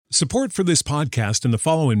Support for this podcast and the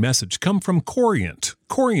following message come from Corient.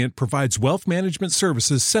 Corient provides wealth management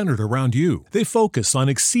services centered around you. They focus on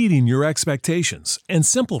exceeding your expectations and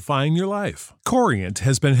simplifying your life. Corient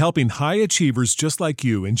has been helping high achievers just like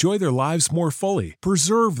you enjoy their lives more fully,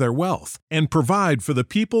 preserve their wealth, and provide for the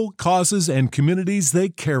people, causes, and communities they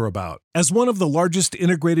care about. As one of the largest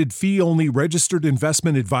integrated fee-only registered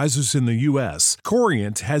investment advisors in the U.S.,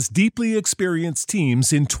 Corient has deeply experienced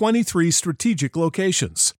teams in 23 strategic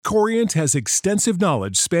locations. Corient has extensive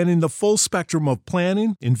knowledge spanning the full spectrum of planning,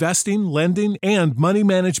 investing, lending, and money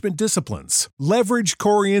management disciplines. Leverage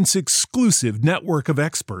Corient's exclusive network of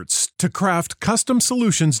experts to craft custom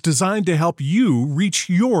solutions designed to help you reach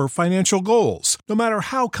your financial goals, no matter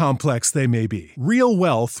how complex they may be. Real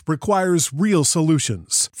wealth requires real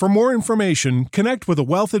solutions. For more information, connect with a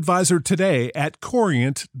wealth advisor today at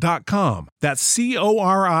Corient.com. That's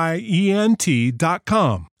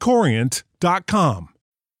Corient.com. Corient.com.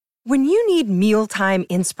 When you need mealtime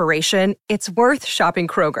inspiration, it's worth shopping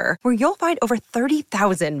Kroger, where you'll find over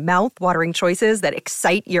 30,000 mouth-watering choices that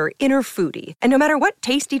excite your inner foodie. And no matter what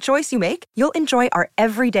tasty choice you make, you'll enjoy our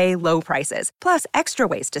everyday low prices, plus extra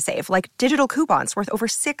ways to save, like digital coupons worth over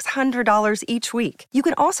 $600 each week. You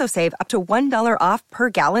can also save up to $1 off per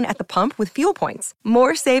gallon at the pump with fuel points.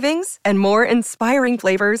 More savings and more inspiring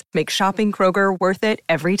flavors make shopping Kroger worth it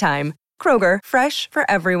every time. Kroger, fresh for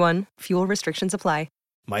everyone. Fuel restrictions apply.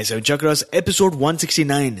 My Seven Chakras, episode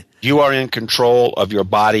 169. You are in control of your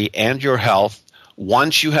body and your health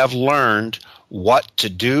once you have learned what to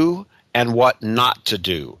do and what not to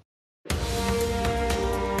do.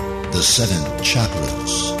 The seven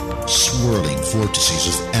chakras, swirling vortices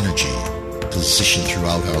of energy, positioned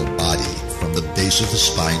throughout our body from the base of the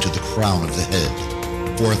spine to the crown of the head.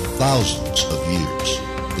 For thousands of years,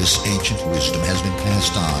 this ancient wisdom has been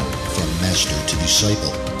passed on from master to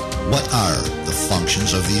disciple. What are the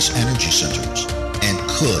functions of these energy centers? And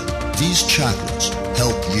could these chakras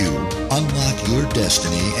help you unlock your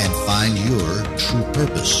destiny and find your true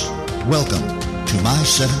purpose? Welcome to My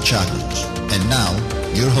Seven Chakras. And now,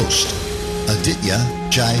 your host, Aditya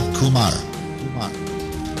Jai Kumar.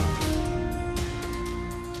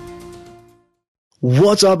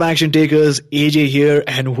 What's up, action takers? AJ here,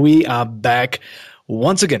 and we are back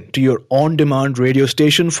once again to your on-demand radio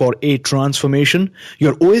station for a transformation,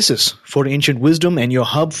 your oasis for ancient wisdom and your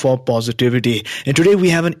hub for positivity. And today we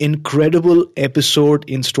have an incredible episode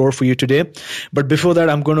in store for you today. But before that,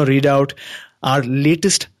 I'm going to read out our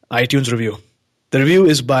latest iTunes review. The review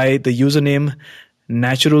is by the username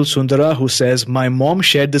Natural Sundara, who says, "My mom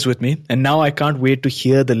shared this with me, and now I can't wait to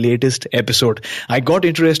hear the latest episode. I got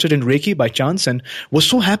interested in Reiki by chance and was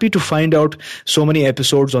so happy to find out so many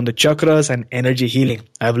episodes on the chakras and energy healing.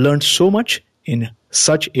 I've learned so much in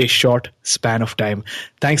such a short span of time."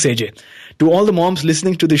 Thanks, AJ. To all the moms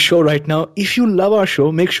listening to this show right now, if you love our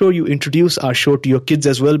show, make sure you introduce our show to your kids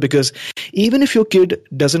as well, because even if your kid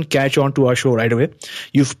doesn't catch on to our show right away,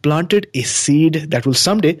 you've planted a seed that will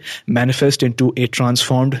someday manifest into a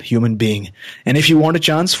transformed human being. And if you want a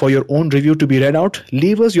chance for your own review to be read out,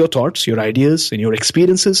 leave us your thoughts, your ideas, and your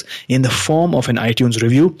experiences in the form of an iTunes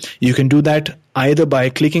review. You can do that either by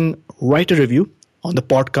clicking Write a Review on the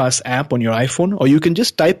podcast app on your iPhone, or you can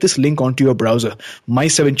just type this link onto your browser,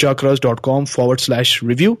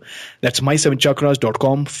 my7chakras.com/review. That's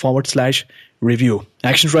my7chakras.com/review.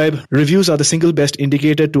 Action Tribe, reviews are the single best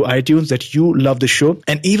indicator to iTunes that you love the show,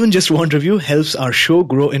 and even just one review helps our show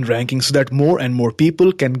grow in rankings so that more and more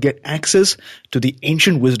people can get access to the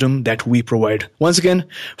ancient wisdom that we provide. Once again,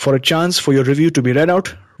 for a chance for your review to be read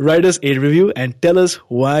out, write us a review and tell us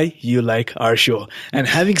why you like our show. And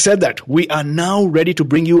having said that, we are now ready to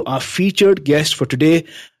bring you our featured guest for today,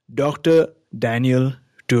 Dr. Daniel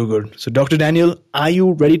Toogood. So, Dr. Daniel, are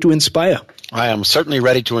you ready to inspire? I am certainly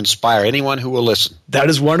ready to inspire anyone who will listen. That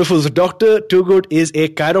is wonderful. So Dr. Toogood is a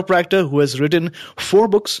chiropractor who has written 4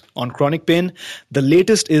 books on chronic pain. The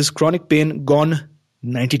latest is Chronic Pain Gone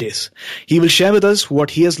 90 Days. He will share with us what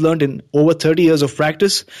he has learned in over 30 years of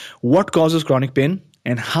practice, what causes chronic pain,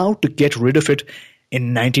 and how to get rid of it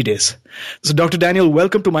in 90 days. So Dr. Daniel,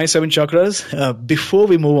 welcome to My 7 Chakras. Before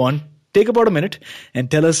we move on, take about a minute and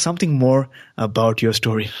tell us something more about your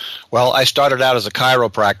story. Well, I started out as a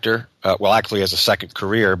chiropractor, actually as a second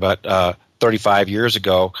career, but 35 years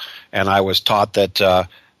ago, and I was taught that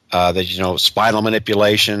spinal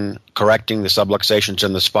manipulation, correcting the subluxations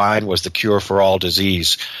in the spine was the cure for all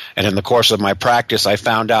disease. And in the course of my practice, I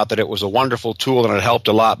found out that it was a wonderful tool and it helped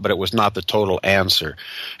a lot, but it was not the total answer.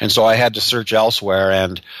 And so I had to search elsewhere,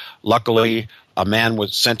 and luckily A man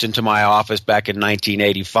was sent into my office back in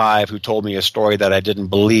 1985 who told me a story that I didn't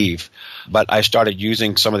believe. But I started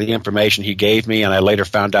using some of the information he gave me, and I later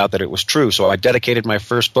found out that it was true. So I dedicated my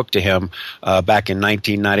first book to him back in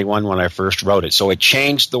 1991 when I first wrote it. So it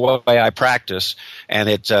changed the way I practice, and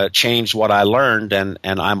it changed what I learned. And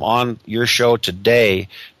I'm on your show today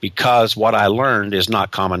because what I learned is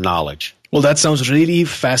not common knowledge. Well, that sounds really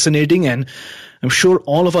fascinating, and I'm sure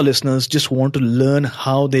all of our listeners just want to learn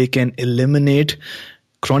how they can eliminate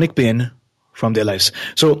chronic pain from their lives.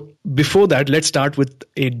 So before that, let's start with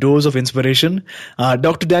a dose of inspiration.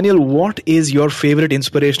 Dr. Daniel, what is your favorite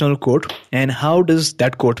inspirational quote, and how does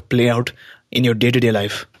that quote play out in your day-to-day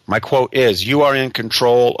life? My quote is, "You are in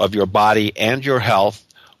control of your body and your health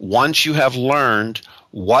once you have learned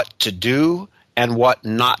what to do and what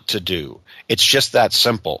not to do." It's just that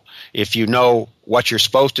simple. If you know what you're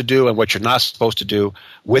supposed to do and what you're not supposed to do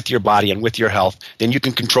with your body and with your health, then you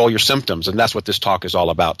can control your symptoms. And that's what this talk is all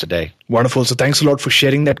about today. Wonderful. So thanks a lot for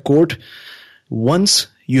sharing that quote. Once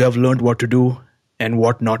you have learned what to do and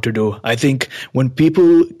what not to do, I think when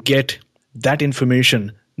people get that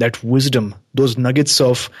information, that wisdom, those nuggets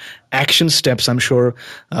of action steps, I'm sure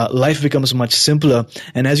life becomes much simpler.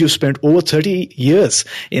 And as you've spent over 30 years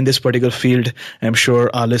in this particular field, I'm sure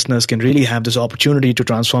our listeners can really have this opportunity to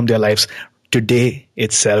transform their lives today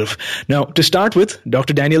itself. Now, to start with,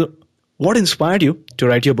 Dr. Daniel, what inspired you to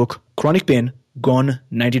write your book, Chronic Pain, Gone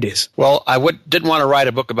 90 Days? Well, I didn't want to write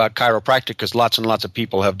a book about chiropractic because lots and lots of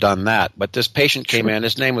people have done that. But this patient came in.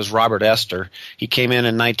 His name was Robert Esther. He came in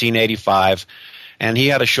 1985. And he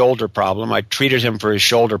had a shoulder problem. I treated him for his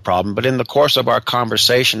shoulder problem. But in the course of our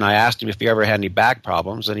conversation, I asked him if he ever had any back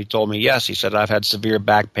problems. And he told me yes. He said, "I've had severe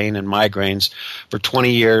back pain and migraines for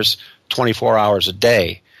 20 years, 24 hours a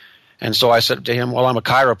day." And so I said to him, "Well, I'm a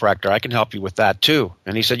chiropractor. I can help you with that too."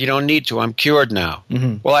 And he said, "You don't need to. I'm cured now."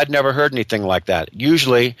 Mm-hmm. Well, I'd never heard anything like that.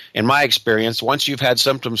 Usually, in my experience, once you've had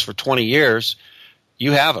symptoms for 20 years,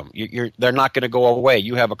 you have them. They're not going to go away.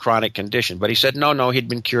 You have a chronic condition. But he said, no, he'd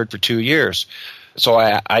been cured for 2 years. So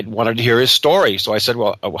I wanted to hear his story. So I said,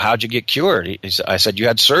 "Well, how'd you get cured?" I said, "You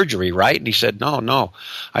had surgery, right?" And he said, No.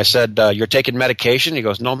 I said, "You're taking medication?" He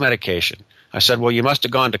goes, "No medication." I said, "Well, you must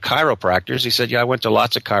have gone to chiropractors." He said, "Yeah, I went to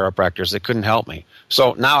lots of chiropractors. They couldn't help me."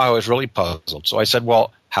 So now I was really puzzled. So I said,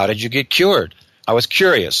 "Well, how did you get cured?" I was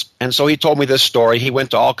curious. And so he told me this story. He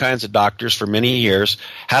went to all kinds of doctors for many years,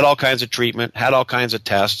 had all kinds of treatment, had all kinds of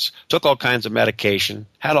tests, took all kinds of medication,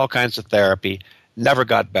 had all kinds of therapy, never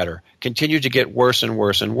got better, continued to get worse and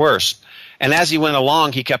worse and worse. And as he went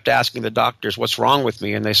along, he kept asking the doctors, "What's wrong with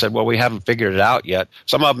me?" And they said, "Well, we haven't figured it out yet."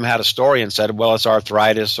 Some of them had a story and said, "Well, it's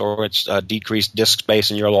arthritis," or "It's decreased disc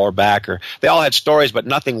space in your lower back," or they all had stories, but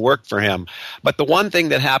nothing worked for him. But the one thing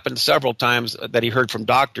that happened several times that he heard from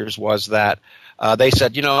doctors was that they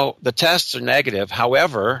said, "The tests are negative.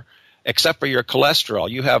 However, except for your cholesterol,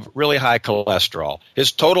 you have really high cholesterol."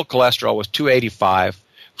 His total cholesterol was 285,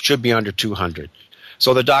 should be under 200.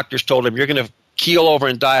 So the doctors told him, "You're going to keel over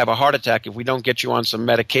and die of a heart attack if we don't get you on some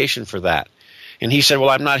medication for that." And he said, "Well,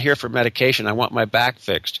 I'm not here for medication. I want my back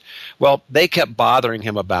fixed." Well, they kept bothering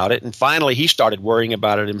him about it, and finally he started worrying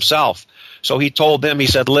about it himself. So he told them, he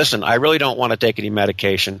said, "Listen, I really don't want to take any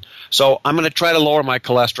medication, so I'm going to try to lower my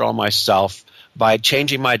cholesterol myself by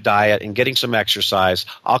changing my diet and getting some exercise.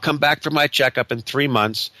 I'll come back for my checkup in 3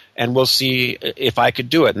 months, and we'll see if I could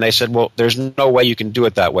do it." And they said, "Well, there's no way you can do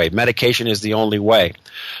it that way. Medication is the only way."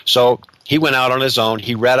 So he went out on his own.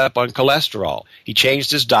 He read up on cholesterol. He changed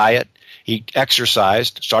his diet. He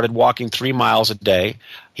exercised, started walking 3 miles a day.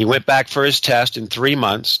 He went back for his test in 3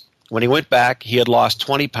 months. When he went back, he had lost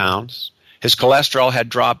 20 pounds. His cholesterol had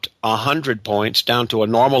dropped 100 points down to a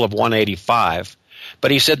normal of 185.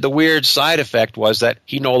 But he said the weird side effect was that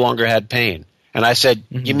he no longer had pain. And I said,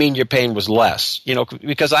 "You mean your pain was less?"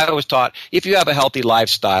 Because I was taught if you have a healthy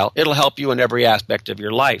lifestyle, it'll help you in every aspect of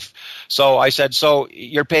your life. So I said, "So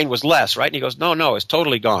your pain was less, right?" And he goes, No, it's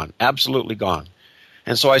totally gone, absolutely gone.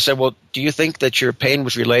 And so I said, "Well, do you think that your pain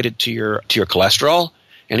was related to your cholesterol?"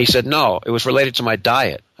 And he said, "No, it was related to my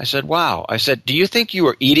diet." I said, "Wow." I said, "Do you think you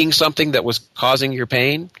were eating something that was causing your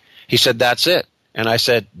pain?" He said, "That's it." And I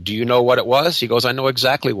said, "Do you know what it was?" He goes, "I know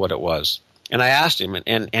exactly what it was." And I asked him,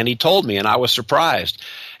 and he told me, and I was surprised.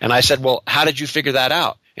 And I said, "Well, how did you figure that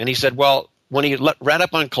out?" And he said, "Well, when he read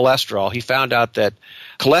up on cholesterol, he found out that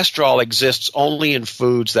cholesterol exists only in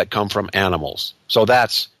foods that come from animals. So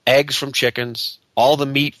that's eggs from chickens, all the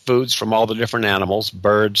meat foods from all the different animals,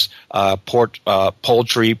 birds,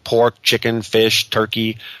 poultry, pork, chicken, fish,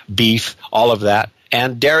 turkey, beef, all of that,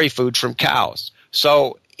 and dairy food from cows.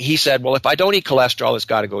 So he said, well, if I don't eat cholesterol, it's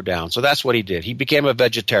got to go down. So that's what he did. He became a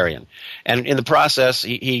vegetarian. And in the process,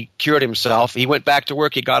 he cured himself. He went back to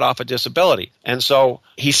work. He got off a disability. And so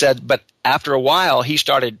he said, but after a while, he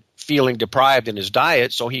started feeling deprived in his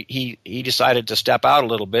diet, so he decided to step out a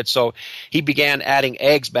little bit. So he began adding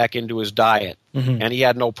eggs back into his diet, and he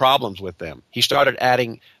had no problems with them. He started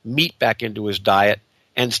adding meat back into his diet,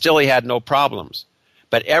 and still he had no problems.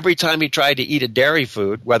 But every time he tried to eat a dairy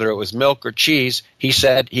food, whether it was milk or cheese, he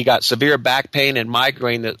said he got severe back pain and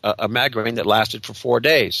migraine that lasted for 4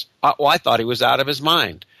 days. Well, I thought he was out of his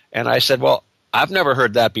mind. And I said, well, I've never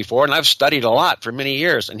heard that before, and I've studied a lot for many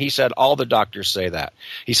years. And he said, all the doctors say that.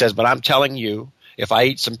 He says, but I'm telling you, if I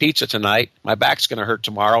eat some pizza tonight, my back's going to hurt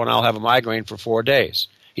tomorrow, and I'll have a migraine for 4 days.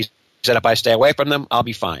 He said, if I stay away from them, I'll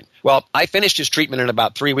be fine. Well, I finished his treatment in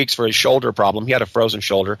about 3 weeks for his shoulder problem. He had a frozen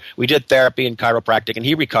shoulder. We did therapy and chiropractic, and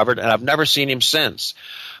he recovered, and I've never seen him since.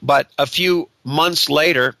 But a few months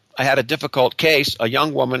later, I had a difficult case. A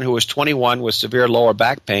young woman who was 21 with severe lower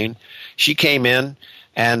back pain. She came in,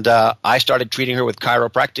 and I started treating her with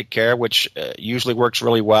chiropractic care, which usually works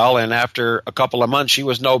really well. And after a couple of months, she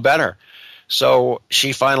was no better. So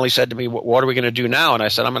she finally said to me, what are we going to do now? And I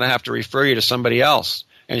said, I'm going to have to refer you to somebody else.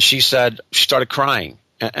 And she started crying.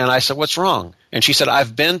 And I said, what's wrong? And she said,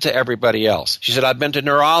 I've been to everybody else. She said, I've been to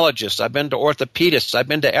neurologists. I've been to orthopedists. I've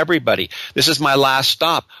been to everybody. This is my last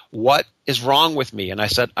stop. What is wrong with me? And I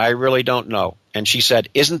said, I really don't know. And she said,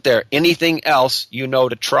 isn't there anything else you know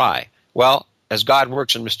to try? Well, as God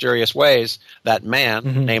works in mysterious ways, that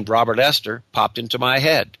man named Robert Esther popped into my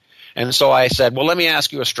head. And so I said, well, let me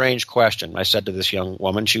ask you a strange question. I said to this young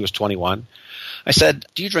woman, she was 21. I said,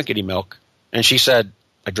 do you drink any milk? And she said,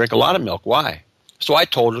 I drink a lot of milk. Why? So I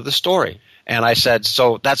told her the story. And I said,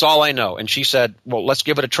 so that's all I know. And she said, well, let's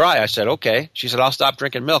give it a try. I said, okay. She said, I'll stop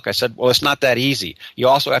drinking milk. I said, well, it's not that easy. You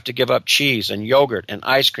also have to give up cheese and yogurt and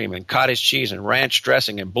ice cream and cottage cheese and ranch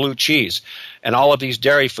dressing and blue cheese and all of these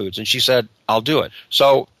dairy foods. And she said, I'll do it.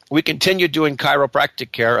 So we continued doing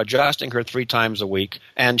chiropractic care, adjusting her 3 times a week,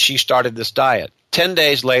 and she started this diet. 10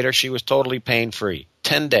 days later, she was totally pain-free.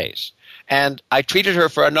 10 days. And I treated her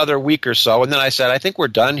for another week or so, and then I said, I think we're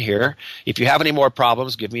done here. If you have any more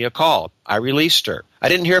problems, give me a call. I released her. I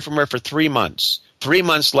didn't hear from her for 3 months. 3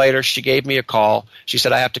 months later, she gave me a call. She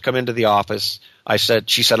said, I have to come into the office.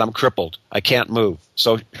 She said, I'm crippled. I can't move.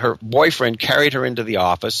 So her boyfriend carried her into the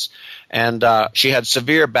office, and she had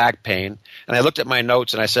severe back pain. And I looked at my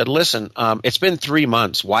notes, and I said, listen, it's been 3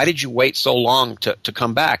 months. Why did you wait so long to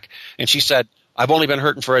come back? And she said, I've only been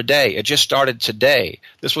hurting for a day. It just started today.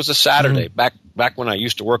 This was a Saturday, back when I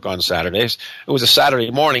used to work on Saturdays. It was a Saturday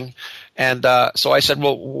morning. And so I said,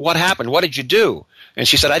 well, what happened? What did you do? And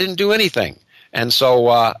she said, I didn't do anything. And so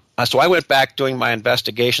I went back doing my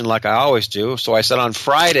investigation like I always do. So I said, on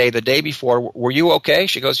Friday, the day before, were you okay?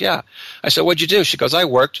 She goes, yeah. I said, what'd you do? She goes, I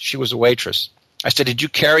worked. She was a waitress. I said, did you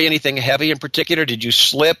carry anything heavy in particular? Did you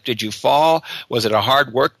slip? Did you fall? Was it a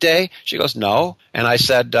hard work day? She goes, no. And I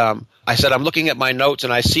said, I'm looking at my notes,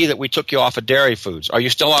 and I see that we took you off of dairy foods. Are you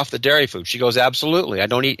still off the dairy foods? She goes, absolutely. I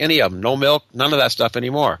don't eat any of them. No milk, none of that stuff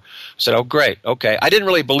anymore. I said, oh, great. Okay. I didn't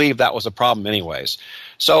really believe that was a problem anyways.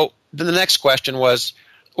 So then the next question was,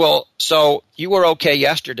 well, so you were okay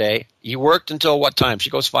yesterday. You worked until what time? She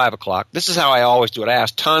goes, 5 o'clock. This is how I always do it. I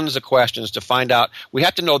ask tons of questions to find out. We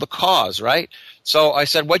have to know the cause, right? So I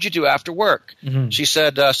said, what'd you do after work? She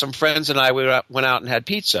said, some friends and I went out and had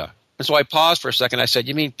pizza. And so I paused for a second. I said,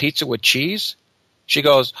 you mean pizza with cheese? She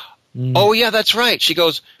goes, oh, yeah, that's right. She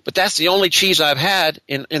goes, but that's the only cheese I've had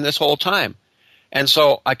in this whole time. And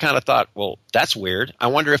so I kind of thought, well, that's weird. I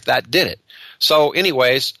wonder if that did it. So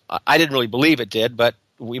anyways, I didn't really believe it did, but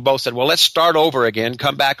we both said, well, let's start over again.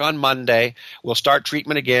 Come back on Monday. We'll start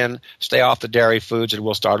treatment again. Stay off the dairy foods, and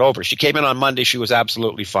we'll start over. She came in on Monday. She was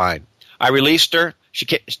absolutely fine. I released her.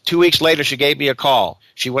 2 weeks later, she gave me a call.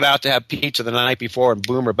 She went out to have pizza the night before, and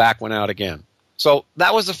boom, her back went out again. So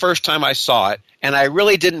that was the first time I saw it, and I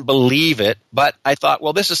really didn't believe it, but I thought,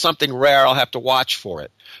 well, this is something rare. I'll have to watch for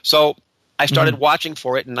it. So I started watching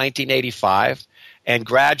for it in 1985, and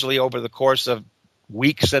gradually over the course of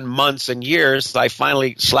weeks and months and years, I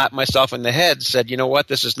finally slapped myself in the head and said, you know what,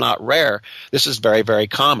 this is not rare. This is very, very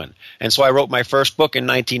common. And so I wrote my first book in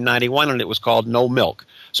 1991, and it was called No Milk.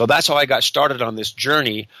 So that's how I got started on this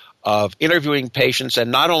journey of interviewing patients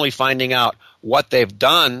and not only finding out what they've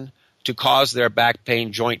done to cause their back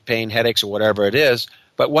pain, joint pain, headaches, or whatever it is,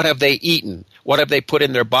 but what have they eaten? What have they put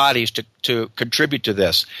in their bodies to contribute to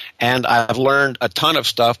this? And I've learned a ton of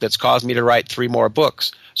stuff that's caused me to write 3 more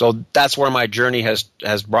books. So that's where my journey has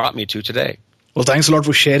brought me to today. Well, thanks a lot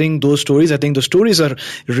for sharing those stories. I think the stories are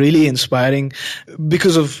really inspiring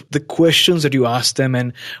because of the questions that you asked them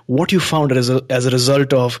and what you found as a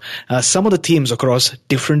result of some of the themes across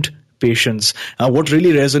different patients. What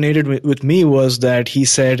really resonated with me was that he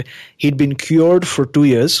said he'd been cured for 2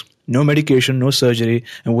 years, no medication, no surgery,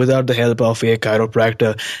 and without the help of a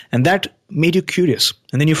chiropractor. And that made you curious.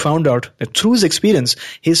 And then you found out that through his experience,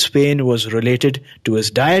 his pain was related to his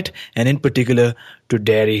diet and in particular to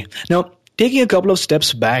dairy. Now, taking a couple of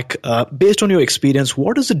steps back, based on your experience,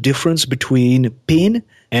 what is the difference between pain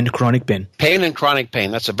and chronic pain? Pain and chronic pain,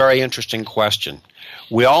 that's a very interesting question.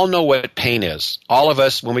 We all know what pain is. All of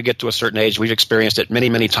us, when we get to a certain age, we've experienced it many,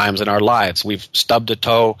 many times in our lives. We've stubbed a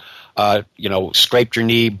toe, scraped your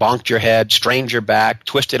knee, bonked your head, strained your back,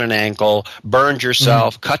 twisted an ankle, burned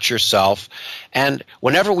yourself, cut yourself. And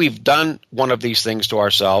whenever we've done one of these things to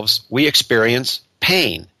ourselves, we experience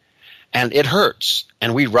pain. And it hurts,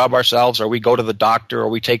 and we rub ourselves, or we go to the doctor, or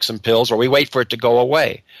we take some pills, or we wait for it to go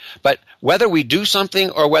away. But whether we do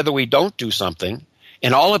something or whether we don't do something,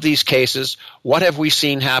 in all of these cases, what have we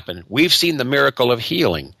seen happen? We've seen the miracle of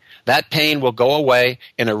healing. That pain will go away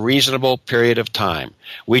in a reasonable period of time.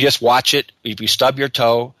 We just watch it. If you stub your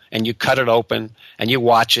toe and you cut it open and you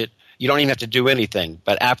watch it, you don't even have to do anything.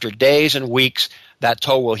 But after days and weeks, that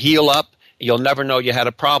toe will heal up. You'll never know you had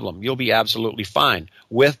a problem. You'll be absolutely fine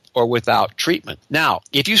with or without treatment. Now,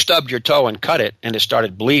 if you stubbed your toe and cut it and it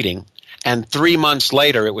started bleeding, and 3 months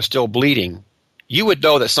later it was still bleeding, you would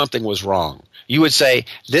know that something was wrong. You would say,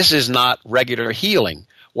 this is not regular healing.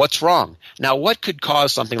 What's wrong? Now, what could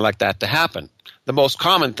cause something like that to happen? The most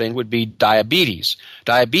common thing would be diabetes.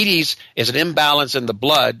 Diabetes is an imbalance in the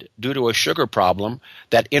blood due to a sugar problem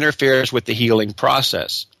that interferes with the healing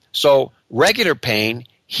process. So regular pain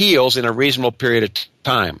heals in a reasonable period of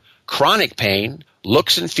time. Chronic pain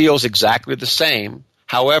looks and feels exactly the same.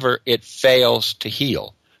 However, it fails to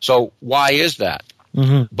heal. So why is that?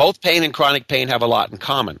 Both pain and chronic pain have a lot in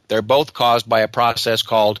common. They're both caused by a process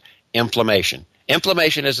called inflammation.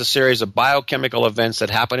 Inflammation is a series of biochemical events that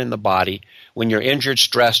happen in the body when you're injured,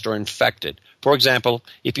 stressed, or infected. For example,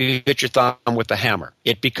 if you hit your thumb with a hammer,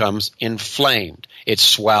 it becomes inflamed. It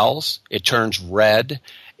swells, it turns red,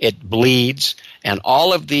 it bleeds, and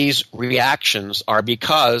all of these reactions are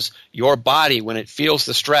because your body, when it feels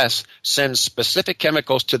the stress, sends specific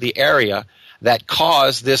chemicals to the area that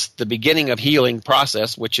cause the beginning of healing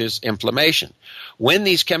process, which is inflammation. When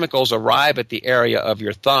these chemicals arrive at the area of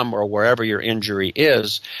your thumb or wherever your injury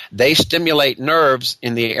is, they stimulate nerves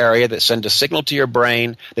in the area that send a signal to your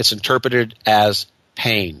brain that's interpreted as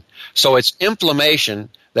pain. So it's inflammation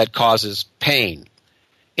that causes pain.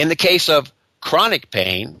 In the case of chronic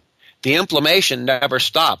pain, the inflammation never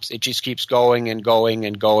stops. It just keeps going and going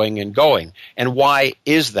and going and going. And why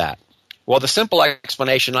is that? Well, the simple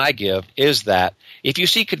explanation I give is that if you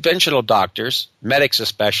see conventional doctors, medics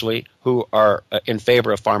especially, who are in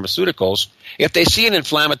favor of pharmaceuticals, if they see an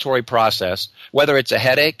inflammatory process, whether it's a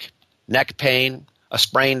headache, neck pain, a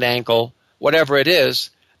sprained ankle, whatever it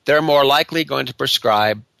is, they're more likely going to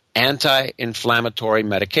prescribe anti-inflammatory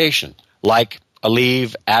medication like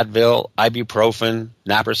Aleve, Advil, ibuprofen,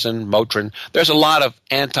 naproxen, Motrin. There's a lot of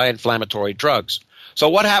anti-inflammatory drugs. So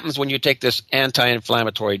what happens when you take this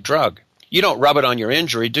anti-inflammatory drug? You don't rub it on your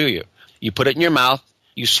injury, do you? You put it in your mouth,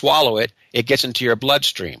 you swallow it, it gets into your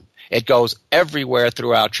bloodstream. It goes everywhere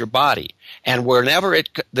throughout your body. And whenever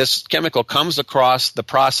this chemical comes across the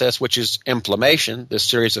process, which is inflammation, this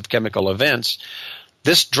series of chemical events,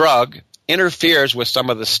 this drug interferes with some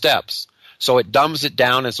of the steps. So it dumbs it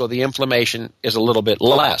down, and so the inflammation is a little bit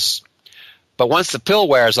less. But once the pill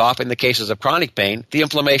wears off, in the cases of chronic pain, the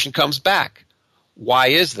inflammation comes back. Why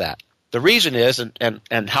is that? The reason is,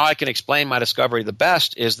 and how I can explain my discovery the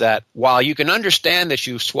best, is that while you can understand that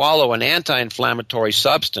you swallow an anti-inflammatory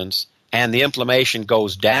substance and the inflammation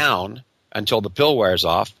goes down until the pill wears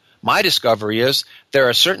off, my discovery is there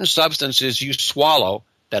are certain substances you swallow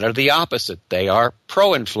that are the opposite. They are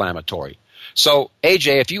pro-inflammatory. So,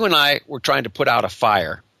 AJ, if you and I were trying to put out a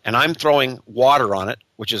fire, and I'm throwing water on it,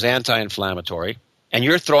 which is anti-inflammatory, and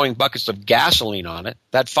you're throwing buckets of gasoline on it,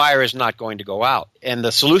 that fire is not going to go out. And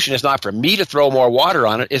the solution is not for me to throw more water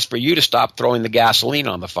on it, it's for you to stop throwing the gasoline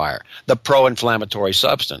on the fire, the pro-inflammatory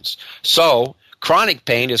substance. So chronic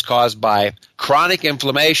pain is caused by chronic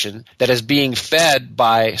inflammation that is being fed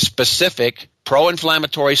by specific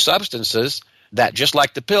pro-inflammatory substances that, just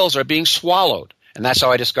like the pills, are being swallowed. And that's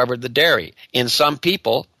how I discovered the dairy. In some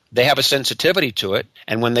people, they have a sensitivity to it,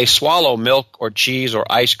 and when they swallow milk or cheese or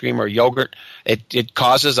ice cream or yogurt, it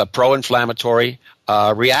causes a pro-inflammatory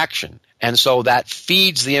reaction. And so that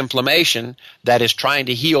feeds the inflammation that is trying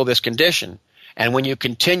to heal this condition. And when you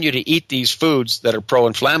continue to eat these foods that are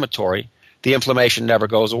pro-inflammatory, the inflammation never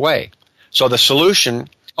goes away. So the solution,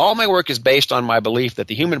 all my work is based on my belief that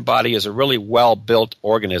the human body is a really well-built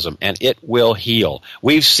organism and it will heal.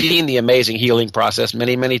 We've seen the amazing healing process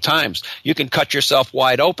many, many times. You can cut yourself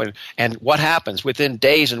wide open, and what happens? Within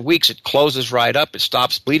days and weeks, it closes right up, it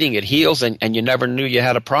stops bleeding, it heals, and you never knew you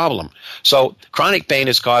had a problem. So chronic pain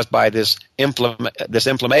is caused by this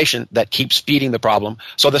inflammation that keeps feeding the problem.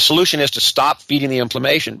 So the solution is to stop feeding the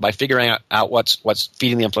inflammation by figuring out what's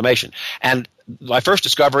feeding the inflammation. And my first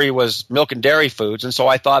discovery was milk and dairy foods, and so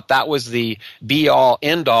I thought that was the be-all,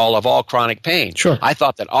 end-all of all chronic pain. Sure. I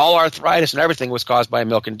thought that all arthritis and everything was caused by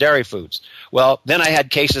milk and dairy foods. Well, then I had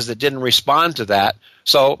cases that didn't respond to that,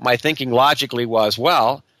 so my thinking logically was,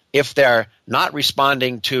 well, if they're not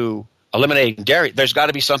responding to eliminating dairy, there's got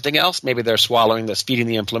to be something else maybe they're swallowing that's feeding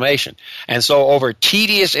the inflammation. And so over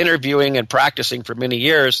tedious interviewing and practicing for many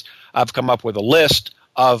years, I've come up with a list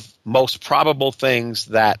of most probable things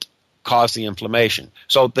that cause the inflammation.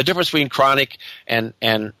 So the difference between chronic and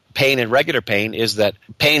pain and regular pain is that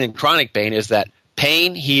pain and chronic pain is that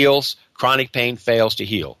pain heals, chronic pain fails to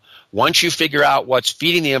heal. Once you figure out what's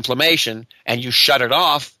feeding the inflammation and you shut it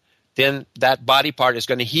off, then that body part is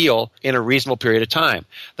going to heal in a reasonable period of time.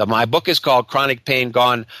 My book is called Chronic Pain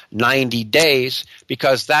Gone 90 Days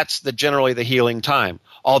because that's generally the healing time.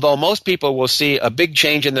 Although most people will see a big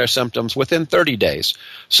change in their symptoms within 30 days.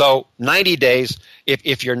 So 90 days,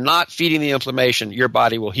 if you're not feeding the inflammation, your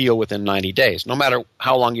body will heal within 90 days, no matter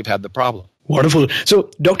how long you've had the problem. Wonderful.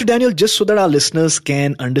 So, Dr. Daniel, just so that our listeners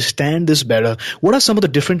can understand this better, what are some of the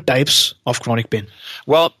different types of chronic pain?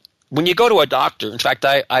 Well, when you go to a doctor, in fact,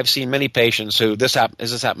 I've seen many patients who this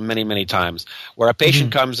happened many, many times, where a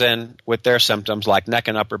patient comes in with their symptoms like neck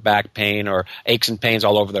and upper back pain or aches and pains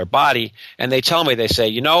all over their body, and they tell me, they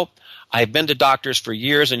say, I've been to doctors for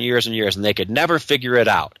years and years and years, and they could never figure it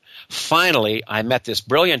out. Finally, I met this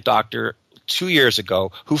brilliant doctor 2 years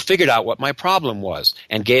ago who figured out what my problem was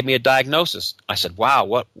and gave me a diagnosis. I said,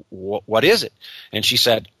 wow, what is it? And she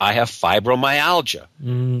said, I have fibromyalgia.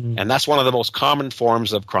 And that's one of the most common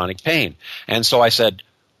forms of chronic pain. And so I said,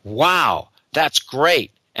 wow, that's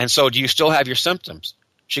great. And so do you still have your symptoms?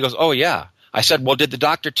 She goes, oh, yeah. I said, well, did the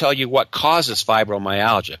doctor tell you what causes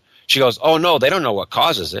fibromyalgia? She goes, oh, no, they don't know what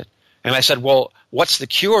causes it. And I said, well, what's the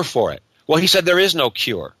cure for it? Well, he said there is no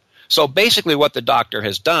cure. So basically what the doctor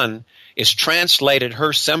has done is translated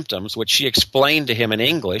her symptoms, which she explained to him in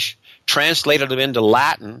English, translated them into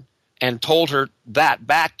Latin, and told her that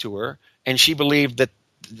back to her, and she believed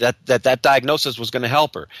that diagnosis was going to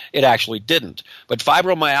help her. It actually didn't. But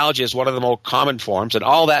fibromyalgia is one of the most common forms, and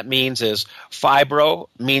all that means is fibro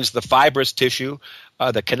means the fibrous tissue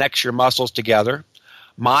that connects your muscles together.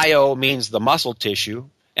 Myo means the muscle tissue,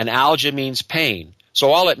 and algia means pain.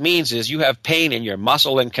 So all it means is you have pain in your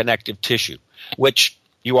muscle and connective tissue, which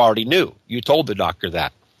you already knew. You told the doctor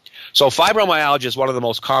that. So fibromyalgia is one of the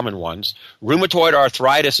most common ones. Rheumatoid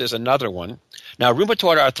arthritis is another one. Now,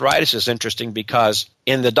 rheumatoid arthritis is interesting because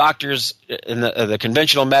in the doctors, in the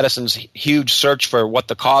conventional medicine's huge search for what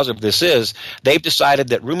the cause of this is, they've decided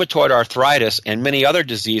that rheumatoid arthritis and many other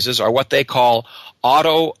diseases are what they call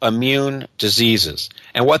autoimmune diseases.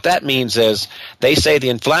 And what that means is they say the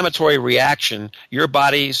inflammatory reaction, your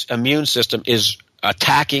body's immune system is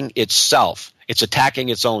attacking itself. It's attacking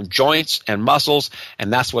its own joints and muscles,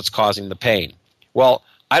 and that's what's causing the pain. Well,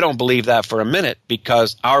 I don't believe that for a minute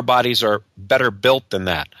because our bodies are better built than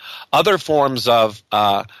that. Other forms of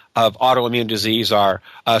autoimmune disease are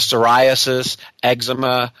psoriasis,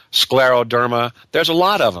 eczema, scleroderma. There's a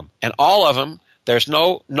lot of them, and all of them, there's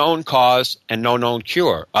no known cause and no known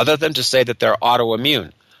cure other than to say that they're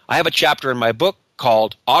autoimmune. I have a chapter in my book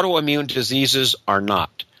called Autoimmune Diseases Are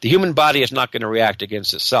Not. The human body is not going to react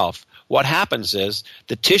against itself. What happens is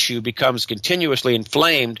the tissue becomes continuously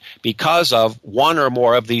inflamed because of one or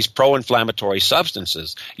more of these pro-inflammatory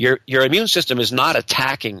substances. Your immune system is not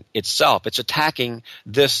attacking itself. It's attacking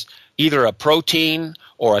this, either a protein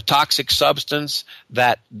or a toxic substance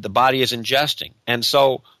that the body is ingesting. And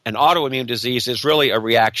so an autoimmune disease is really a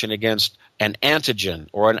reaction against an antigen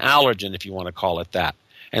or an allergen, if you want to call it that.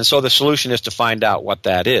 And so the solution is to find out what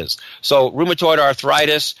that is. So rheumatoid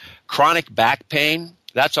arthritis, chronic back pain,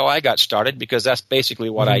 that's how I got started because that's basically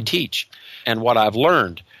what I teach and what I've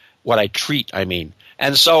learned, what I treat, I mean.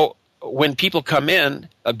 And so when people come in,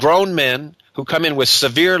 grown men who come in with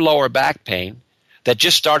severe lower back pain that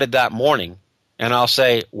just started that morning, and I'll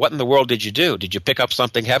say, what in the world did you do? Did you pick up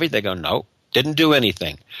something heavy? They go, no, didn't do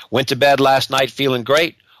anything. Went to bed last night feeling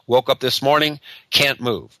great, woke up this morning, can't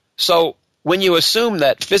move. So when you assume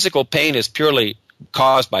that physical pain is purely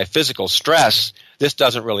caused by physical stress, this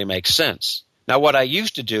doesn't really make sense. Now, what I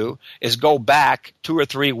used to do is go back 2 or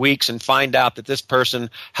 3 weeks and find out that this person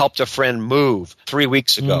helped a friend move 3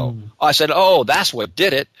 weeks ago. I said, oh, that's what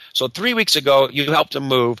did it. So 3 weeks ago, you helped him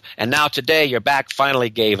move, and now today your back finally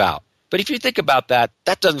gave out. But if you think about that,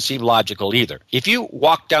 that doesn't seem logical either. If you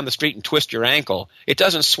walk down the street and twist your ankle, it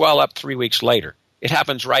doesn't swell up 3 weeks later. It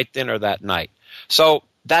happens right then or that night. So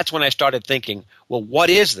that's when I started thinking, well, what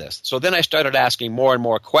is this? So then I started asking more and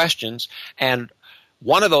more questions, and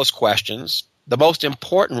one of those questions, the most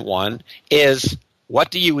important one, is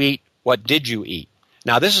what do you eat? What did you eat?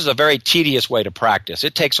 Now, this is a very tedious way to practice.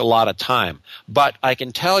 It takes a lot of time. But I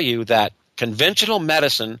can tell you that conventional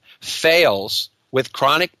medicine fails with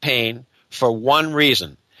chronic pain for one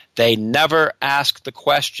reason. They never ask the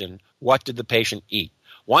question, what did the patient eat?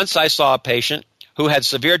 Once I saw a patient who had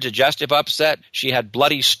severe digestive upset. She had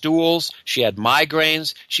bloody stools. She had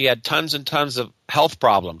migraines. She had tons and tons of health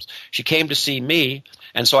problems. She came to see me,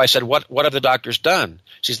 and so I said, what have the doctors done?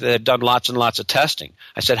 She said they've done lots and lots of testing.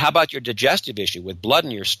 I said, how about your digestive issue with blood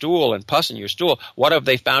in your stool and pus in your stool? What have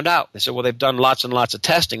they found out? They said, well, they've done lots and lots of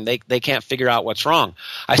testing. They can't figure out what's wrong.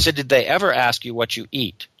 I said, did they ever ask you what you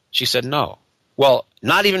eat? She said, no. Well,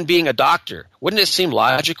 not even being a doctor, wouldn't it seem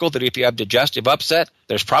logical that if you have digestive upset,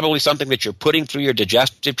 there's probably something that you're putting through your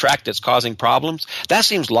digestive tract that's causing problems? That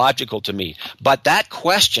seems logical to me. But that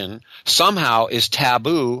question somehow is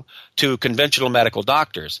taboo to conventional medical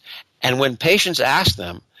doctors. And when patients ask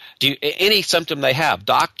them, any symptom they have,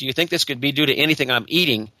 doc, do you think this could be due to anything I'm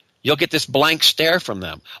eating? You'll get this blank stare from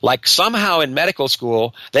them. Like somehow in medical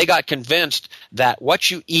school, they got convinced that what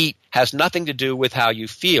you eat has nothing to do with how you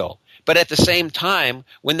feel. But at the same time,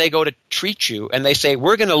 when they go to treat you and they say,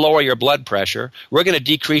 we're going to lower your blood pressure, we're going to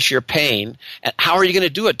decrease your pain, and how are you going to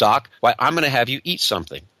do it, doc? Why, I'm going to have you eat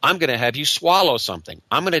something. I'm going to have you swallow something.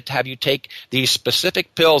 I'm going to have you take these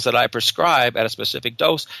specific pills that I prescribe at a specific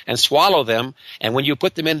dose and swallow them, and when you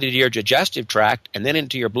put them into your digestive tract and then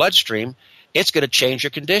into your bloodstream, it's going to change your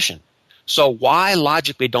condition. So why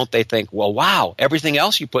logically don't they think, well, wow, everything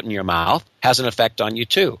else you put in your mouth has an effect on you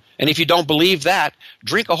too? And if you don't believe that,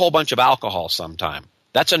 drink a whole bunch of alcohol sometime.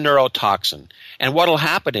 That's a neurotoxin. And what will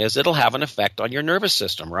happen is it'll have an effect on your nervous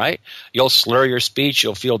system, right? You'll slur your speech,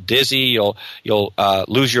 you'll feel dizzy, you'll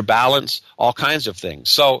lose your balance, all kinds of things.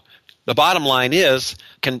 So the bottom line is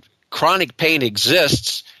chronic pain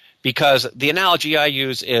exists because the analogy I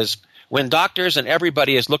use is when doctors and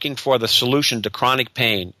everybody is looking for the solution to chronic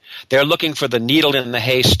pain, they're looking for the needle in the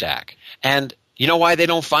haystack. And you know why they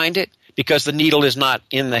don't find it? Because the needle is not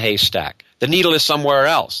in the haystack. The needle is somewhere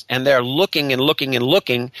else. And they're looking and looking and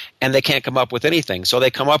looking, and they can't come up with anything. So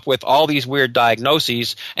they come up with all these weird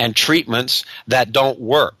diagnoses and treatments that don't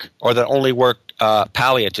work or that only work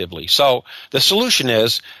palliatively. So the solution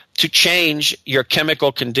is to change your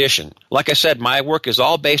chemical condition. Like I said, my work is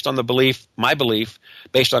all based on my belief,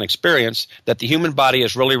 based on experience, that the human body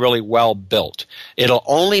is really, really well built. It'll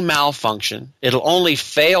only malfunction, it'll only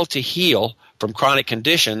fail to heal from chronic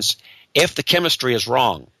conditions if the chemistry is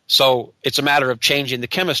wrong. So it's a matter of changing the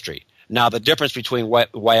chemistry. Now, the difference between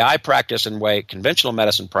the way I practice and the way conventional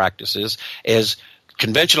medicine practices is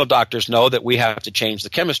conventional doctors know that we have to change the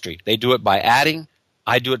chemistry. They do it by adding,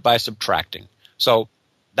 I do it by subtracting. So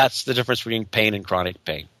that's the difference between pain and chronic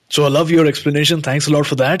pain. So I love your explanation. Thanks a lot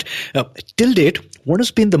for that. Till date, what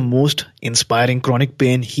has been the most inspiring chronic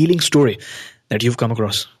pain healing story that you've come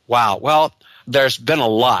across? Wow. Well, there's been a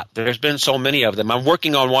lot. There's been so many of them. I'm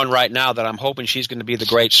working on one right now that I'm hoping she's going to be the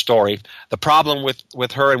great story. The problem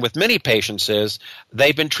with her and with many patients is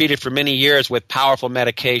they've been treated for many years with powerful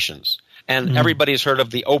medications. And everybody's heard of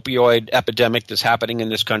the opioid epidemic that's happening in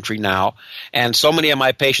this country now. And so many of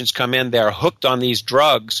my patients come in, they're hooked on these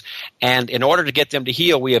drugs. And in order to get them to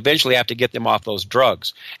heal, we eventually have to get them off those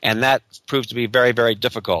drugs. And that proves to be very, very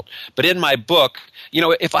difficult. But in my book,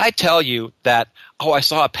 if I tell you that, I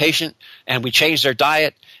saw a patient and we changed their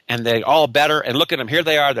diet and they're all better, and look at them, here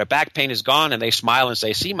they are, their back pain is gone, and they smile and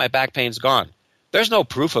say, see, my back pain's gone. There's no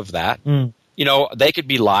proof of that. They could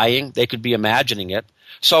be lying. They could be imagining it.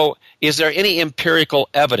 So is there any empirical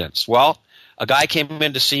evidence? Well, a guy came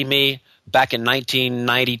in to see me back in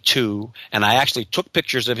 1992, and I actually took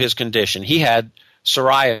pictures of his condition. He had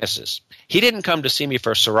psoriasis. He didn't come to see me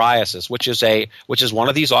for psoriasis, which is one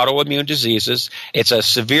of these autoimmune diseases. It's a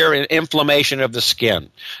severe inflammation of the skin.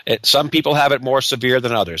 Some people have it more severe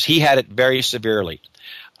than others. He had it very severely.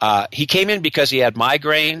 He came in because he had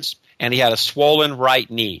migraines and he had a swollen right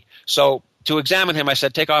knee. So to examine him, I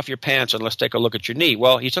said, take off your pants and let's take a look at your knee.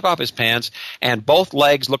 Well, he took off his pants, and both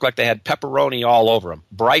legs looked like they had pepperoni all over them,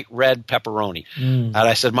 bright red pepperoni. And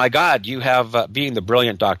I said, my God, you have, being the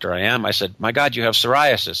brilliant doctor I am, I said, my God, you have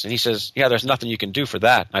psoriasis. And he says, yeah, there's nothing you can do for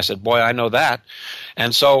that. And I said, boy, I know that.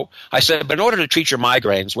 And so I said, but in order to treat your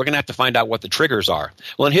migraines, we're going to have to find out what the triggers are.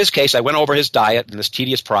 Well, in his case, I went over his diet in this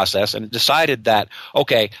tedious process and decided that,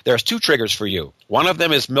 okay, there's 2 triggers for you. One of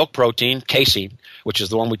them is milk protein, casein, which is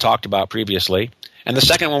the one we talked about previously. And the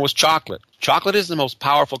second one was chocolate. Chocolate is the most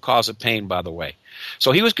powerful cause of pain, by the way.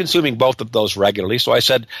 So he was consuming both of those regularly. So I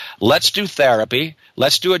said, let's do therapy,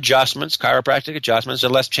 let's do adjustments, chiropractic adjustments,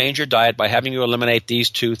 and let's change your diet by having you eliminate these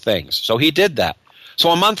 2 things. So he did that. So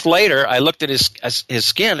a month later, I looked at his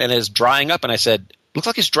skin and it's drying up, and I said, looks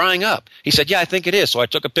like it's drying up. He said, yeah, I think it is. So I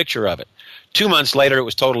took a picture of it. 2 months later, it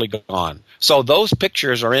was totally gone. So those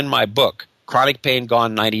pictures are in my book, Chronic Pain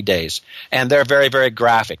Gone 90 Days. And they're very, very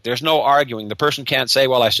graphic. There's no arguing. The person can't say,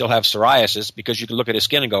 well, I still have psoriasis, because you can look at his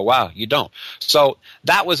skin and go, wow, you don't. So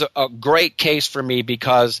that was a great case for me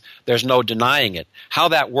because there's no denying it. How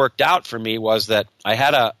that worked out for me was that I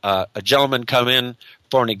had a gentleman come in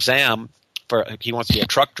for an exam. He wants to be a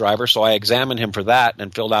truck driver, so I examined him for that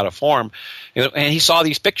and filled out a form. And he saw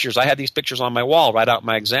these pictures. I had these pictures on my wall right out in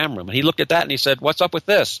my exam room. And he looked at that and he said, what's up with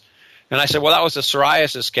this? And I said, well, that was a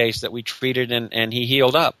psoriasis case that we treated and he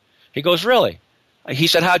healed up. He goes, really? He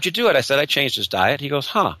said, how'd you do it? I said, I changed his diet. He goes,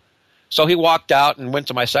 huh. So he walked out and went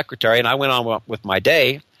to my secretary, and I went on with my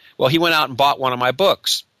day. Well, he went out and bought one of my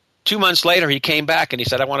books. 2 months later, he came back and he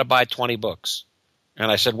said, I want to buy 20 books.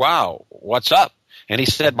 And I said, wow, what's up? And he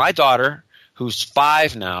said, my daughter, who's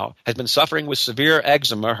 5 now, has been suffering with severe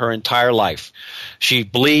eczema her entire life. She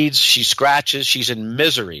bleeds, she scratches, she's in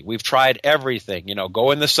misery. We've tried everything.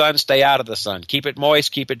 Go in the sun, stay out of the sun. Keep it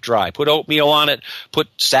moist, keep it dry. Put oatmeal on it, put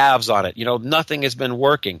salves on it. Nothing has been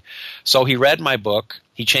working. So he read my book,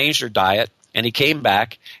 he changed her diet, and he came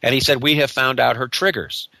back, and he said, we have found out her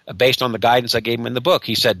triggers based on the guidance I gave him in the book.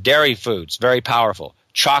 He said, dairy foods, very powerful.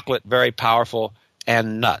 Chocolate, very powerful.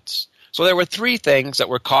 And nuts. So there were 3 things that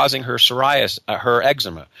were causing her psoriasis, her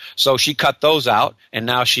eczema. So she cut those out, and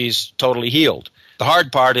now she's totally healed. The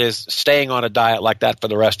hard part is staying on a diet like that for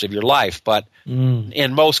the rest of your life. But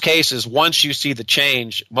in most cases, once you see the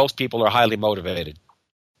change, most people are highly motivated.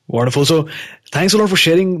 Wonderful. So thanks a lot for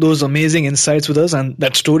sharing those amazing insights with us and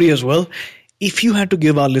that story as well. If you had to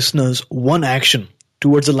give our listeners one action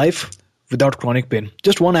towards a life without chronic pain,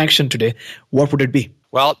 just one action today, what would it be?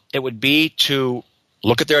 Well, it would be to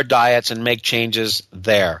look at their diets and make changes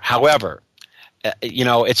there. However,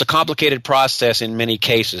 it's a complicated process in many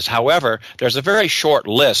cases. However, there's a very short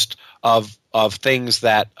list of things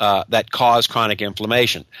that cause chronic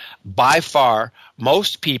inflammation. By far,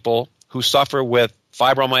 most people who suffer with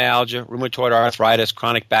fibromyalgia, rheumatoid arthritis,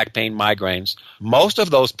 chronic back pain, migraines, most of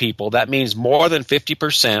those people, that means more than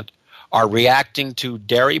 50%, are reacting to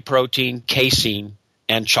dairy protein, casein,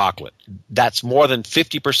 and chocolate. That's more than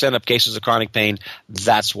 50% of cases of chronic pain.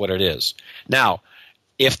 That's what it is. Now,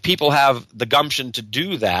 if people have the gumption to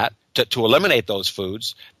do that, to eliminate those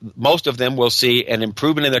foods, most of them will see an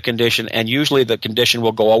improvement in their condition, and usually the condition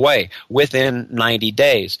will go away within 90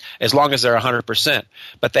 days, as long as they're 100%.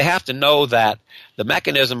 But they have to know that the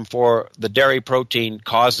mechanism for the dairy protein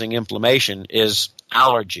causing inflammation is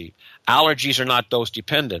allergy. Allergies are not dose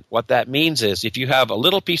dependent. What that means is if you have a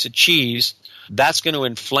little piece of cheese, that's going to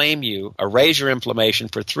inflame you, raise your inflammation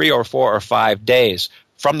for 3 or 4 or 5 days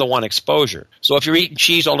from the one exposure. So if you're eating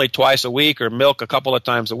cheese only twice a week or milk a couple of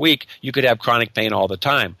times a week, you could have chronic pain all the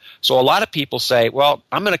time. So a lot of people say, well,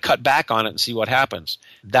 I'm going to cut back on it and see what happens.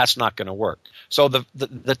 That's not going to work. So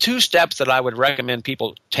the 2 steps that I would recommend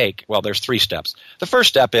people take, well, there's 3 steps. The first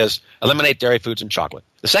step is eliminate dairy foods and chocolate.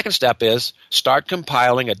 The second step is start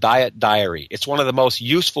compiling a diet diary. It's one of the most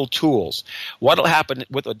useful tools. What will happen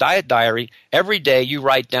with a diet diary, every day you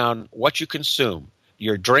write down what you consume,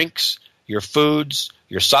 your drinks, your foods,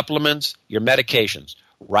 your supplements, your medications.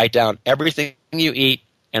 Write down everything you eat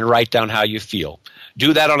and write down how you feel.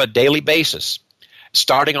 Do that on a daily basis,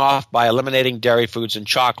 starting off by eliminating dairy foods and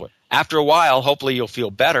chocolate. After a while, hopefully you'll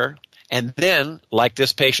feel better. And then, like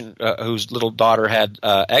this patient whose little daughter had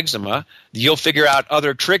eczema, you'll figure out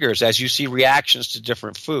other triggers as you see reactions to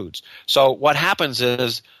different foods. So what happens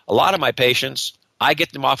is a lot of my patients, I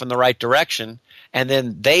get them off in the right direction, and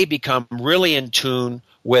then they become really in tune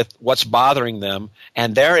with what's bothering them,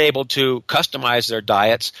 and they're able to customize their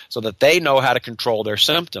diets so that they know how to control their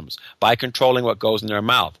symptoms by controlling what goes in their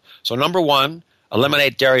mouth. So number 1,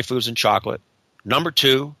 eliminate dairy foods and chocolate. Number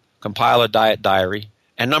 2, compile a diet diary.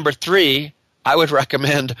 And number 3, I would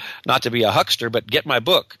recommend, not to be a huckster, but get my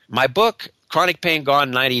book. My book, Chronic Pain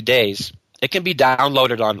Gone 90 Days, It can be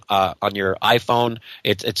downloaded on your iPhone.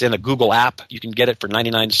 It's in a Google app. You can get it for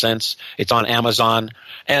 99 cents. It's on Amazon.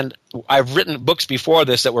 And I've written books before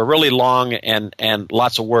this that were really long and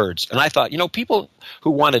lots of words. And I thought, people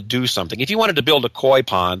who want to do something, if you wanted to build a koi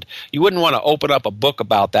pond, you wouldn't want to open up a book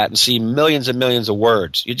about that and see millions and millions of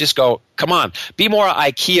words. You just go, come on, be more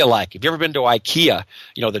IKEA-like. If you've ever been to IKEA,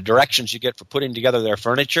 the directions you get for putting together their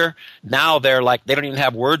furniture, now they're like, they don't even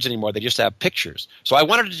have words anymore. They just have pictures. So I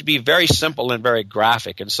wanted it to be very simple and very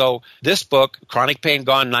graphic. And so this book, Chronic Pain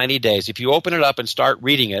Gone 90 Days, if you open it up and start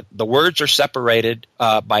reading it, the words are separated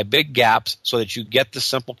by big gaps so that you get the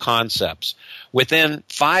simple concepts. Within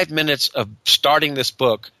 5 minutes of starting this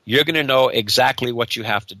book, you're going to know exactly what you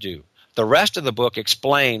have to do. The rest of the book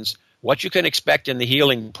explains what you can expect in the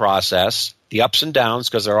healing process, the ups and downs,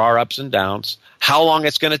 because there are ups and downs, how long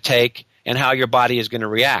it's going to take, and how your body is going to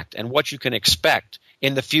react, and what you can expect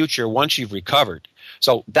in the future once you've recovered.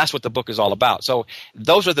 So that's what the book is all about. So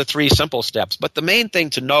those are the 3 simple steps. But the main thing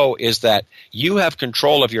to know is that you have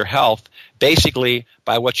control of your health basically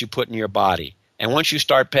by what you put in your body. And once you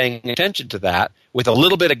start paying attention to that, with a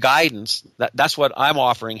little bit of guidance, that's what I'm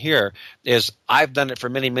offering here, is I've done it for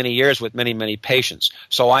many, many years with many, many patients.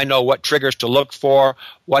 So I know what triggers to look for,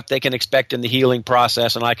 what they can expect in the healing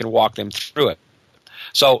process, and I can walk them through it.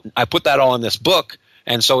 So I put that all in this book.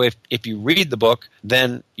 And so if you read the book,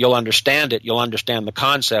 then you'll understand it. You'll understand the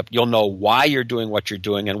concept. You'll know why you're doing what you're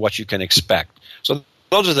doing and what you can expect. So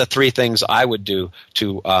those are the 3 things I would do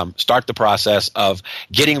to start the process of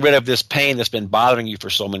getting rid of this pain that's been bothering you for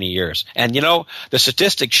so many years. And, the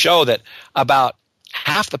statistics show that about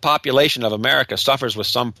half the population of America suffers with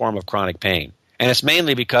some form of chronic pain. And it's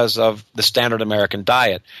mainly because of the standard American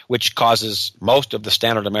diet, which causes most of the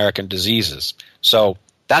standard American diseases. So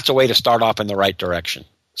that's a way to start off in the right direction.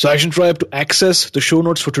 So Action Tribe, to access the show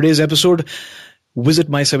notes for today's episode, visit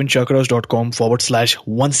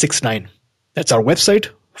my7chakras.com/169. That's our website,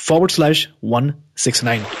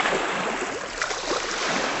 /169.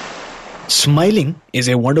 Smiling is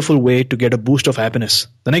a wonderful way to get a boost of happiness.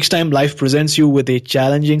 The next time life presents you with a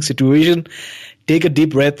challenging situation, take a deep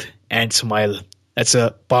breath and smile. That's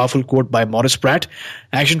a powerful quote by Maurice Pratt.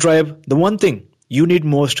 Action Tribe, the one thing you need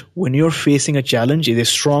most when you're facing a challenge is a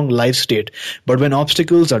strong life state. But when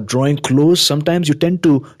obstacles are drawing close, sometimes you tend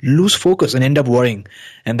to lose focus and end up worrying.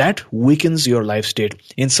 And that weakens your life state.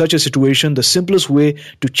 In such a situation, the simplest way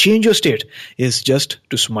to change your state is just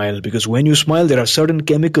to smile. Because when you smile, there are certain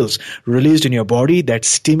chemicals released in your body that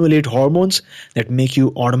stimulate hormones that make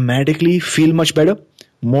you automatically feel much better,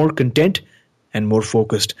 more content, and more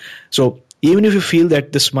focused. So even if you feel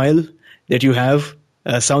that the smile that you have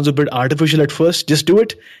sounds a bit artificial at first, just do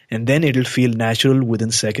it and then it'll feel natural within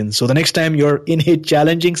seconds. So the next time you're in a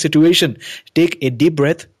challenging situation, take a deep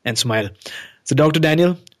breath and smile. So Dr.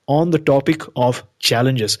 Daniel, on the topic of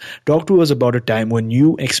challenges, talk to us about a time when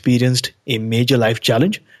you experienced a major life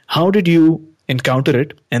challenge. How did you encounter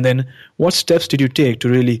it? And then what steps did you take to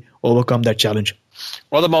really overcome that challenge?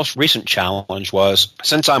 Well, the most recent challenge was,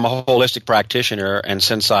 since I'm a holistic practitioner and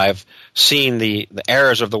since I've seen the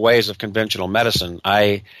errors of the ways of conventional medicine,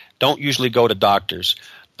 I don't usually go to doctors.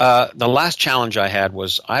 The last challenge I had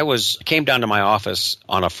was I came down to my office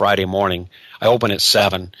on a Friday morning. I open at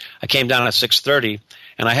 7. I came down at 6:30,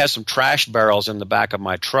 and I had some trash barrels in the back of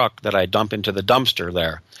my truck that I dump into the dumpster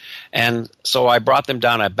there. And so I brought them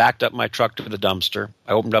down. I backed up my truck to the dumpster.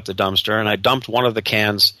 I opened up the dumpster, and I dumped one of the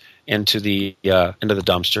cans into the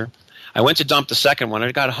dumpster. I went to dump the second one.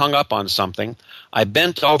 It got hung up on something. I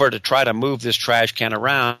bent over to try to move this trash can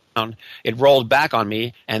around. It rolled back on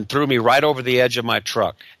me and threw me right over the edge of my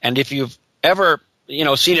truck. And if you've ever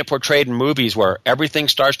seen it portrayed in movies where everything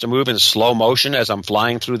starts to move in slow motion as I'm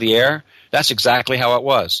flying through the air, that's exactly how it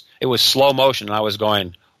was. It was slow motion, and I was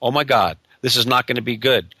going, oh my God, this is not going to be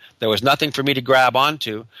good. There was nothing for me to grab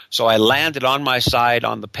onto, so I landed on my side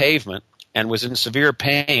on the pavement and was in severe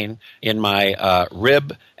pain in my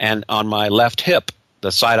rib and on my left hip, the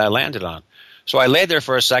side I landed on. So I lay there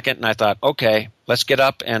for a second, and I thought, okay, let's get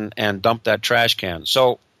up and dump that trash can.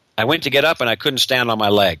 So I went to get up, and I couldn't stand on my